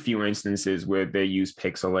 There's very few instances where they use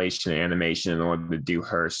pixelation animation in order to do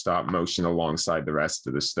her stop motion alongside the rest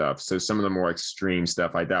of the stuff. So some of the more extreme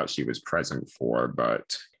stuff, I doubt she was present for,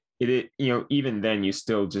 but it you know, even then you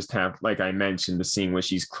still just have, like I mentioned, the scene where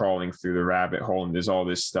she's crawling through the rabbit hole and there's all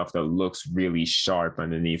this stuff that looks really sharp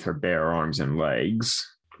underneath her bare arms and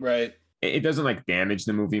legs. Right. It doesn't like damage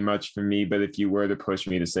the movie much for me, but if you were to push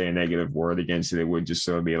me to say a negative word against it, it would just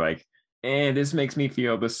sort of be like, this makes me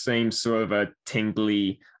feel the same sort of a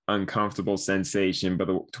tingly, uncomfortable sensation, but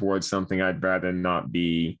towards something I'd rather not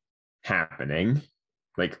be happening,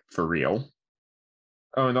 like for real.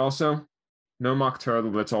 Oh, and also, no mock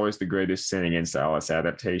turtle. That's always the greatest sin against Alice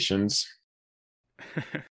adaptations.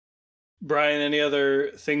 Brian, any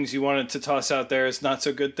other things you wanted to toss out there as not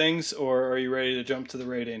so good things, or are you ready to jump to the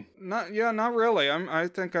rating? Not really. I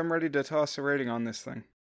think I'm ready to toss a rating on this thing.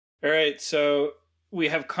 All right, so we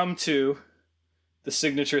have come to the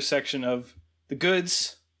signature section of the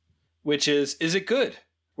goods, which is it good?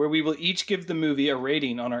 Where we will each give the movie a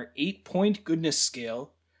rating on our 8-point goodness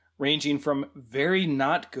scale, ranging from very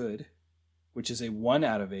not good, which is a 1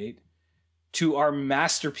 out of 8, to our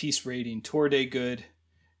masterpiece rating, toward a good,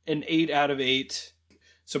 an 8 out of 8.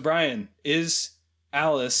 So Brian, is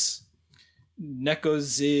Alice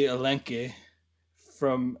Nekozy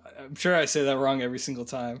from, I'm sure I say that wrong every single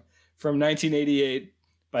time, from 1988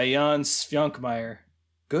 by Jan Švankmajer,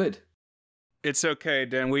 good. It's okay,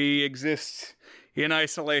 Dan. We exist in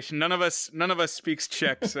isolation. None of us speaks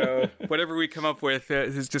Czech, so whatever we come up with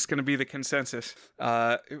is just going to be the consensus.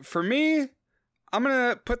 For me, I'm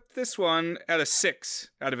going to put this one at a 6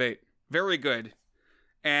 out of 8. Very good.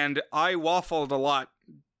 And I waffled a lot.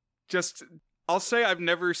 I'll say I've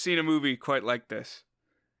never seen a movie quite like this.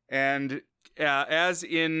 And as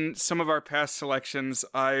in some of our past selections,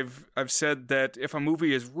 I've said that if a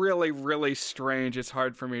movie is really, really strange, it's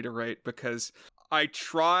hard for me to rate, because I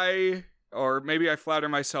try, or maybe I flatter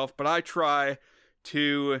myself, but I try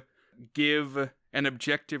to give an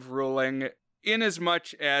objective ruling in as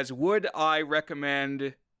much as would I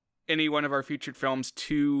recommend any one of our featured films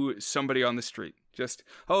to somebody on the street. Just,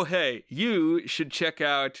 oh, hey, you should check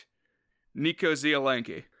out Nico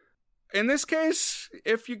Zielinski. In this case,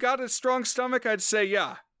 if you got a strong stomach, I'd say,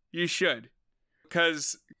 yeah, you should.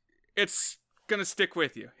 Because it's going to stick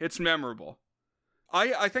with you. It's memorable.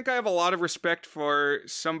 I think I have a lot of respect for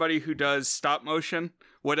somebody who does stop motion,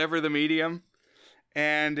 whatever the medium.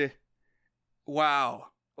 And wow,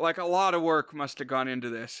 like a lot of work must have gone into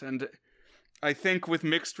this. And I think with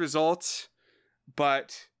mixed results,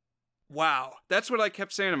 but wow. That's what I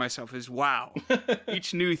kept saying to myself is wow.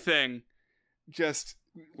 Each new thing, just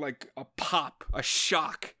like a pop, a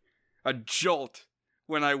shock, a jolt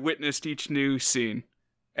when I witnessed each new scene.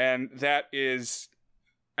 And that is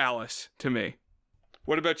Alice to me.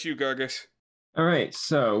 What about you, Gargus? All right,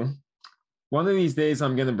 so one of these days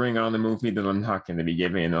I'm going to bring on a movie that I'm not going to be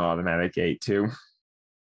giving an automatic 8 to.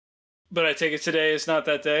 But I take it today is not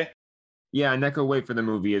that day? Yeah, Neko Wait for the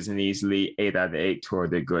Movie is an easily 8 out of 8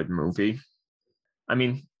 toward a good movie. I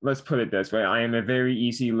mean, let's put it this way. I am a very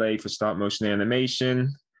easy lay for stop motion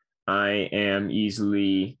animation. I am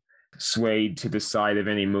easily swayed to the side of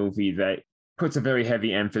any movie that puts a very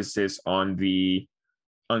heavy emphasis on the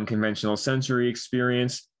unconventional sensory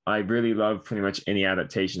experience. I really love pretty much any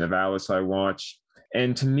adaptation of Alice I watch.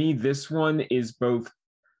 And to me, this one is both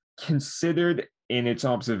considered in its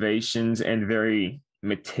observations and very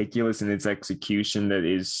meticulous in its execution that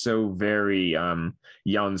is so very Jan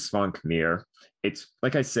Švankmajer. It's,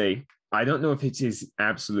 like I say, I don't know if it's his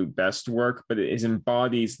absolute best work, but it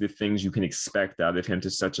embodies the things you can expect out of him to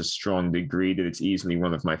such a strong degree that it's easily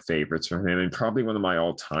one of my favorites from him, and probably one of my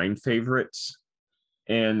all-time favorites.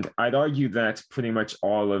 And I'd argue that pretty much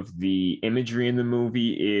all of the imagery in the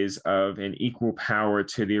movie is of an equal power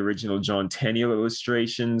to the original John Tenniel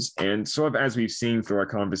illustrations. And sort of as we've seen through our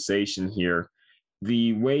conversation here,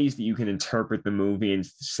 the ways that you can interpret the movie and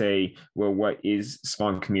say, well, what is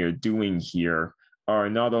Švankmajer doing here, are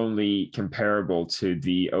not only comparable to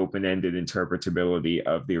the open-ended interpretability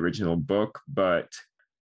of the original book, but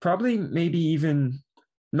probably maybe even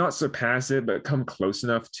not surpass it, but come close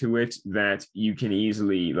enough to it that you can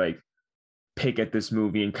easily like pick at this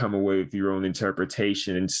movie and come away with your own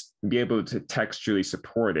interpretation and be able to textually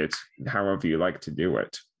support it however you like to do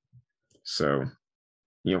it. So,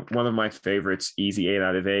 you know, one of my favorites, easy 8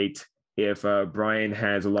 out of 8. If Brian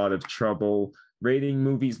has a lot of trouble rating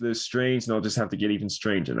movies that are strange, then I'll just have to get even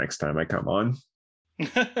stranger next time I come on.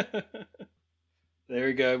 There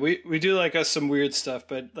we go. We do like us some weird stuff,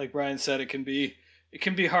 but like Brian said, it can be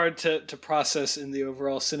hard to process in the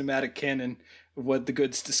overall cinematic canon of what The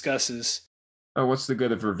Goods discusses. Oh, what's the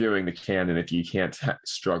good of reviewing the canon if you can't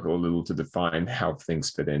struggle a little to define how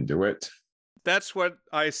things fit into it? That's what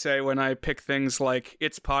I say when I pick things like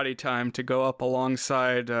It's Potty Time to go up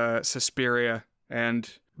alongside Suspiria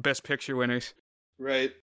and Best Picture winners.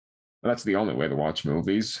 Right. That's the only way to watch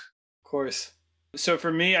movies. Of course. So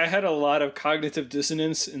for me, I had a lot of cognitive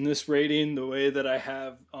dissonance in this rating, the way that I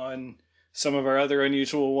have on some of our other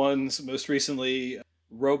unusual ones. Most recently,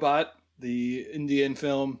 Robot, the Indian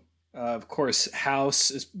film. Of course,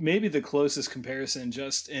 House is maybe the closest comparison,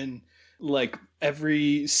 just in like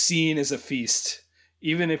every scene is a feast.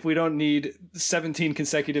 Even if we don't need 17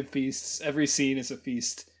 consecutive feasts, every scene is a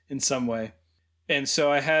feast in some way. And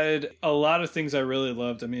so I had a lot of things I really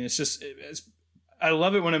loved. I mean, I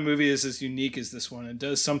love it when a movie is as unique as this one and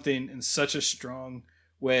does something in such a strong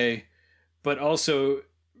way, but also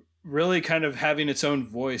really kind of having its own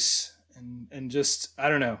voice and just, I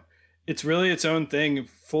don't know. It's really its own thing,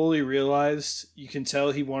 fully realized. You can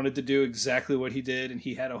tell he wanted to do exactly what he did, and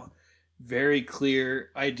he had a very clear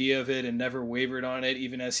idea of it and never wavered on it,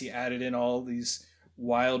 even as he added in all these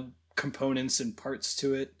wild components and parts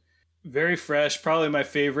to it. Very fresh, probably my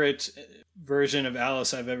favorite version of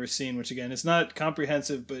Alice I've ever seen, which again, it's not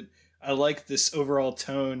comprehensive, but I like this overall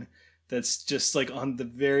tone that's just like on the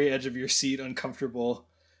very edge of your seat, uncomfortable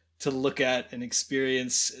to look at and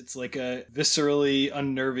experience. It's like a viscerally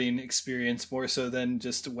unnerving experience, more so than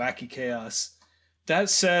just wacky chaos. That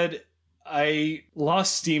said, I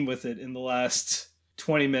lost steam with it in the last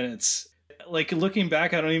 20 minutes. Like, looking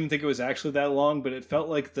back, I don't even think it was actually that long, but it felt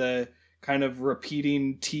like the kind of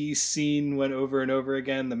repeating tea scene went over and over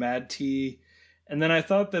again, the mad tea. And then I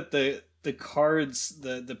thought that the cards,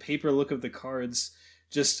 the paper look of the cards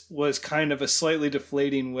just was kind of a slightly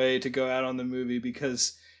deflating way to go out on the movie,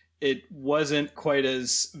 because it wasn't quite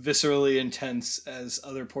as viscerally intense as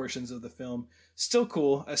other portions of the film. Still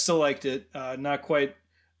cool. I still liked it. Not quite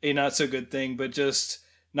a not so good thing, but just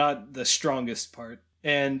not the strongest part.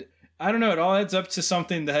 And I don't know, it all adds up to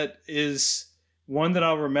something that is one that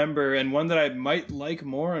I'll remember and one that I might like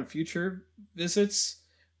more on future visits.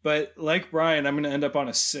 But like Brian, I'm going to end up on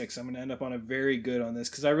a 6. I'm going to end up on a very good on this,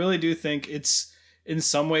 because I really do think it's in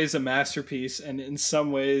some ways a masterpiece, and in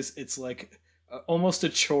some ways it's like almost a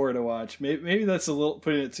chore to watch. Maybe that's a little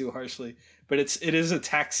putting it too harshly, but it is a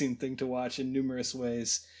taxing thing to watch in numerous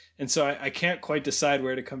ways. And so I can't quite decide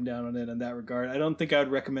where to come down on it in that regard. I don't think I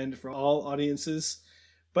would recommend it for all audiences,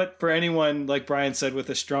 but for anyone, like Brian said, with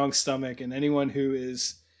a strong stomach, and anyone who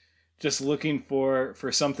is just looking for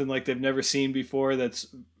something like they've never seen before, that's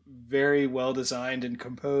very well designed and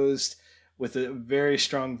composed with a very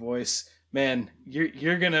strong voice, man,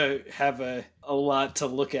 you're gonna have a lot to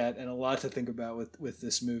look at and a lot to think about with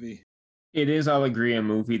this movie. It is, I'll agree, a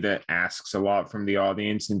movie that asks a lot from the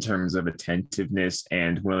audience in terms of attentiveness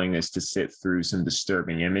and willingness to sit through some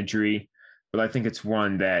disturbing imagery. But I think it's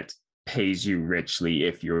one that pays you richly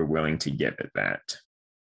if you're willing to give it that.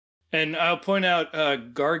 And I'll point out,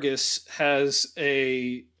 Gargus has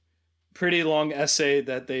a pretty long essay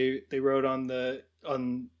that they wrote on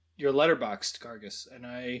your Letterboxd, Gargus, and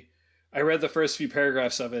I read the first few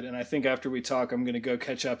paragraphs of it, and I think after we talk, I'm going to go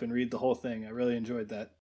catch up and read the whole thing. I really enjoyed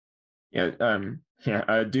that.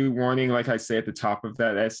 Due warning, like I say at the top of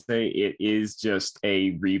that essay, it is just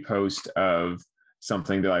a repost of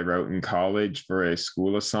something that I wrote in college for a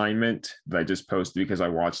school assignment that I just posted because I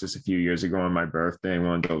watched this a few years ago on my birthday and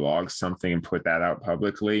wanted to log something and put that out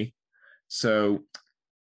publicly. So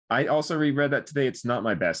I also reread that today. It's not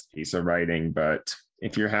my best piece of writing, but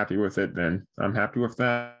if you're happy with it, then I'm happy with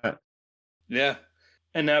that. Yeah.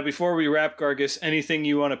 And now, before we wrap, Gargus, anything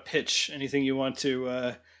you want to pitch? Anything you want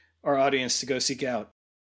to our audience to go seek out?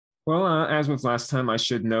 Well, as with last time, I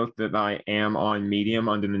should note that I am on Medium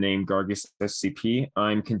under the name Gargus SCP.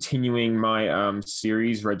 I'm continuing my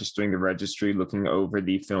series, Registering the Registry, looking over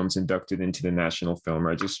the films inducted into the National Film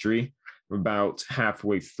Registry. I'm about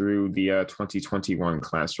halfway through the 2021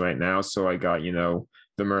 class right now. So I got, The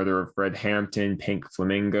Murder of Fred Hampton, Pink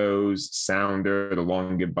Flamingos, Sounder, The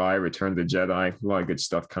Long Goodbye, Return of the Jedi. A lot of good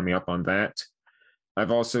stuff coming up on that.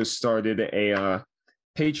 I've also started a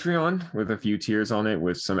Patreon with a few tiers on it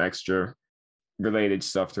with some extra related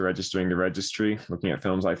stuff to Registering the Registry, looking at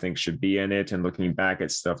films I think should be in it and looking back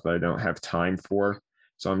at stuff that I don't have time for.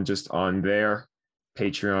 So I'm just on there,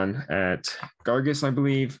 Patreon at Gargus, I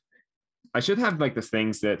believe. I should have like the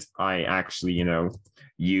things that I actually,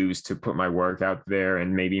 use to put my work out there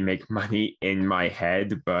and maybe make money in my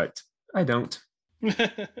head, but I don't.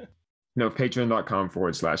 No,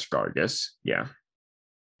 patreon.com/Gargus. Yeah.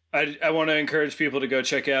 I want to encourage people to go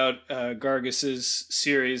check out Gargus's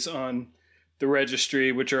series on the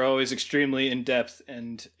registry, which are always extremely in-depth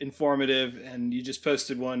and informative. And you just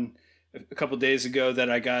posted one a couple days ago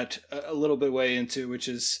that I got a little bit way into, which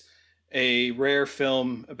is a rare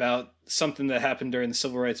film about something that happened during the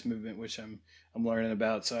Civil Rights Movement, which I'm learning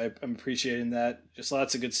about. So I'm appreciating that. Just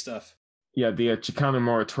lots of good stuff. Yeah, the Chicano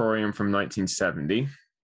Moratorium from 1970.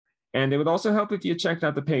 And it would also help if you checked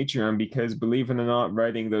out the Patreon, because believe it or not,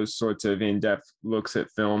 writing those sorts of in-depth looks at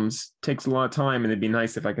films takes a lot of time, and it'd be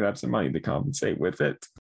nice if I could have some money to compensate with it.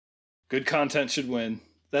 Good content should win.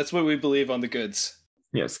 That's what we believe on the goods.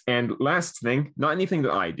 Yes, and last thing, not anything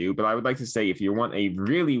that I do, but I would like to say if you want a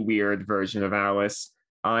really weird version of Alice,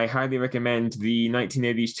 I highly recommend the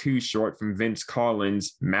 1982 short from Vince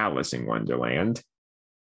Collins, Malice in Wonderland.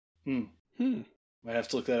 Might have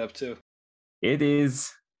to look that up too. It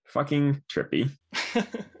is fucking trippy.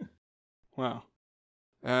 Wow.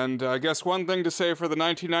 And I guess one thing to say for the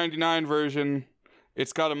 1999 version,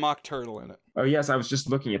 it's got a mock turtle in it. Oh yes, I was just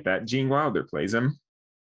looking at that. Gene Wilder plays him.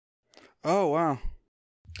 Oh, wow.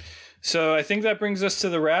 So I think that brings us to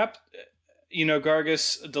the wrap.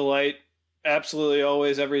 Gargus, a delight. Absolutely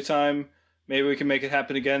always, every time. Maybe we can make it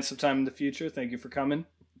happen again sometime in the future. Thank you for coming.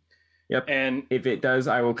 Yep. And if it does,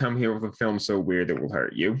 I will come here with a film so weird it will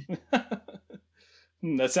hurt you.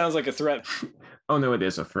 That sounds like a threat. Oh, no, it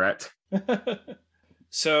is a threat.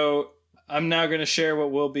 So I'm now going to share what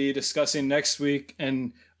we'll be discussing next week.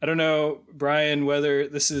 And I don't know, Brian, whether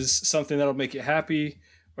this is something that'll make you happy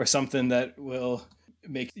or something that will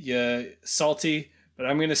make you salty, but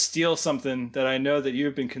I'm going to steal something that I know that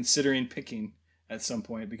you've been considering picking at some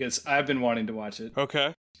point because I've been wanting to watch it.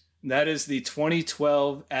 Okay. That is the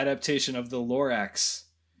 2012 adaptation of The Lorax,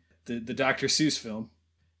 the Dr. Seuss film.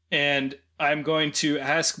 And I'm going to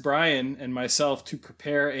ask Brian and myself to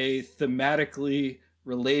prepare a thematically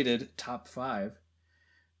related top 5.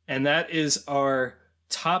 And that is our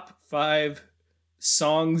top 5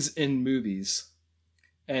 songs in movies.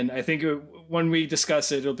 And I think when we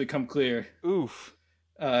discuss it, it'll become clear. Oof.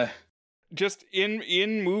 Just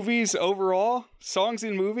in movies overall? Songs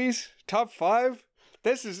in movies? Top 5?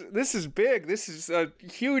 This is big. This is a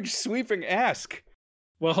huge sweeping ask.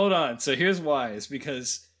 Well, hold on. So here's why. Is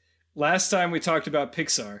because last time we talked about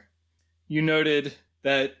Pixar, you noted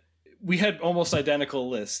that we had almost identical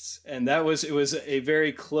lists, and it was a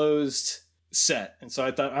very closed set. And so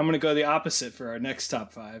I thought I'm going to go the opposite for our next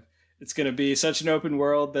top 5. It's going to be such an open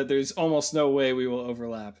world that there's almost no way we will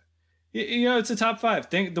overlap. You know, it's a top 5.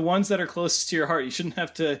 Think the ones that are closest to your heart. You shouldn't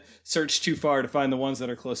have to search too far to find the ones that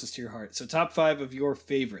are closest to your heart. So top 5 of your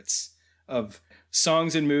favorites of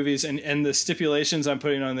songs and movies, and the stipulations I'm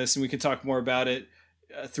putting on this, and we can talk more about it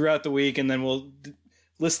throughout the week, and then we'll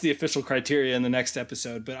list the official criteria in the next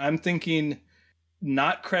episode. But I'm thinking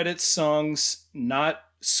not credits songs, not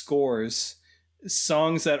scores,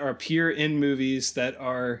 songs that appear in movies that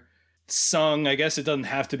are sung. I guess it doesn't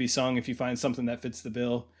have to be sung if you find something that fits the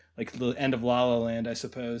bill, like the end of La La Land, I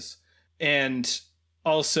suppose. And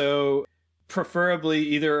also preferably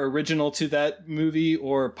either original to that movie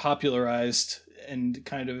or popularized and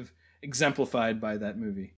kind of exemplified by that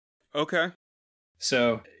movie. Okay.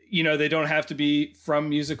 So, you know, they don't have to be from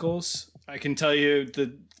musicals. I can tell you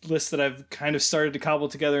the list that I've kind of started to cobble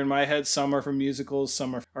together in my head. Some are from musicals,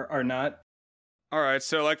 some are not. All right.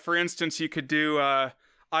 So, like, for instance, you could do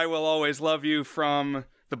I Will Always Love You from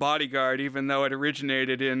The Bodyguard, even though it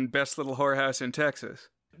originated in Best Little Whorehouse in Texas.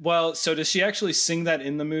 Well, so does she actually sing that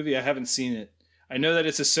in the movie? I haven't seen it. I know that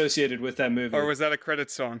it's associated with that movie. Or was that a credit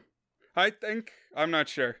song? I'm not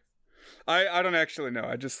sure. I don't actually know.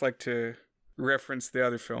 I just like to reference the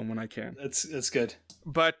other film when I can. That's good.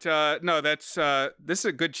 But no, this is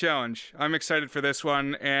a good challenge. I'm excited for this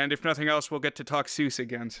one, and if nothing else, we'll get to talk Seuss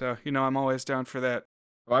again. So, you know, I'm always down for that.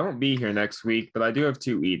 Well, I won't be here next week, but I do have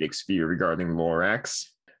 2 edicts for you regarding Lorax.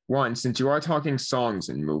 One, since you are talking songs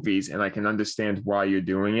in movies, and I can understand why you're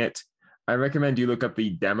doing it, I recommend you look up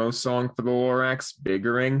the demo song for the Lorax,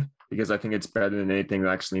 Biggering, because I think it's better than anything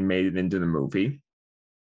that actually made it into the movie.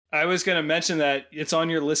 I was going to mention that it's on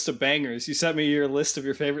your list of bangers. You sent me your list of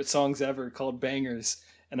your favorite songs ever called Bangers,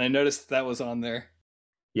 and I noticed that was on there.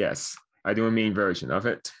 Yes, I do a mean version of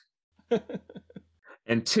it.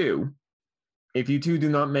 And 2, if you two do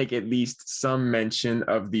not make at least some mention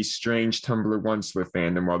of the strange Tumblr Onceler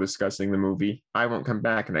fandom while discussing the movie, I won't come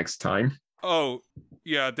back next time. Oh,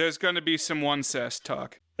 yeah, there's going to be some one-cess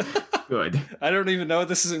talk. Good. I don't even know what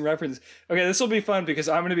this is in reference. Okay, this will be fun because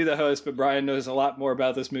I'm going to be the host, but Brian knows a lot more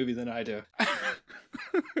about this movie than I do.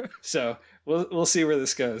 So we'll see where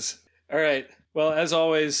this goes. All right. Well, as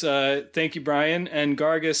always, thank you, Brian. And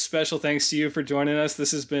Gargus, special thanks to you for joining us.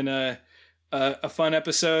 This has been a fun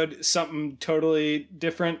episode, something totally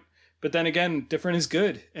different. But then again, different is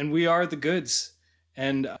good, and we are the goods.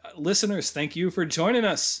 And listeners, thank you for joining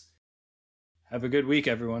us. Have a good week,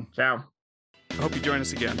 everyone. Ciao. I hope you join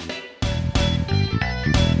us again.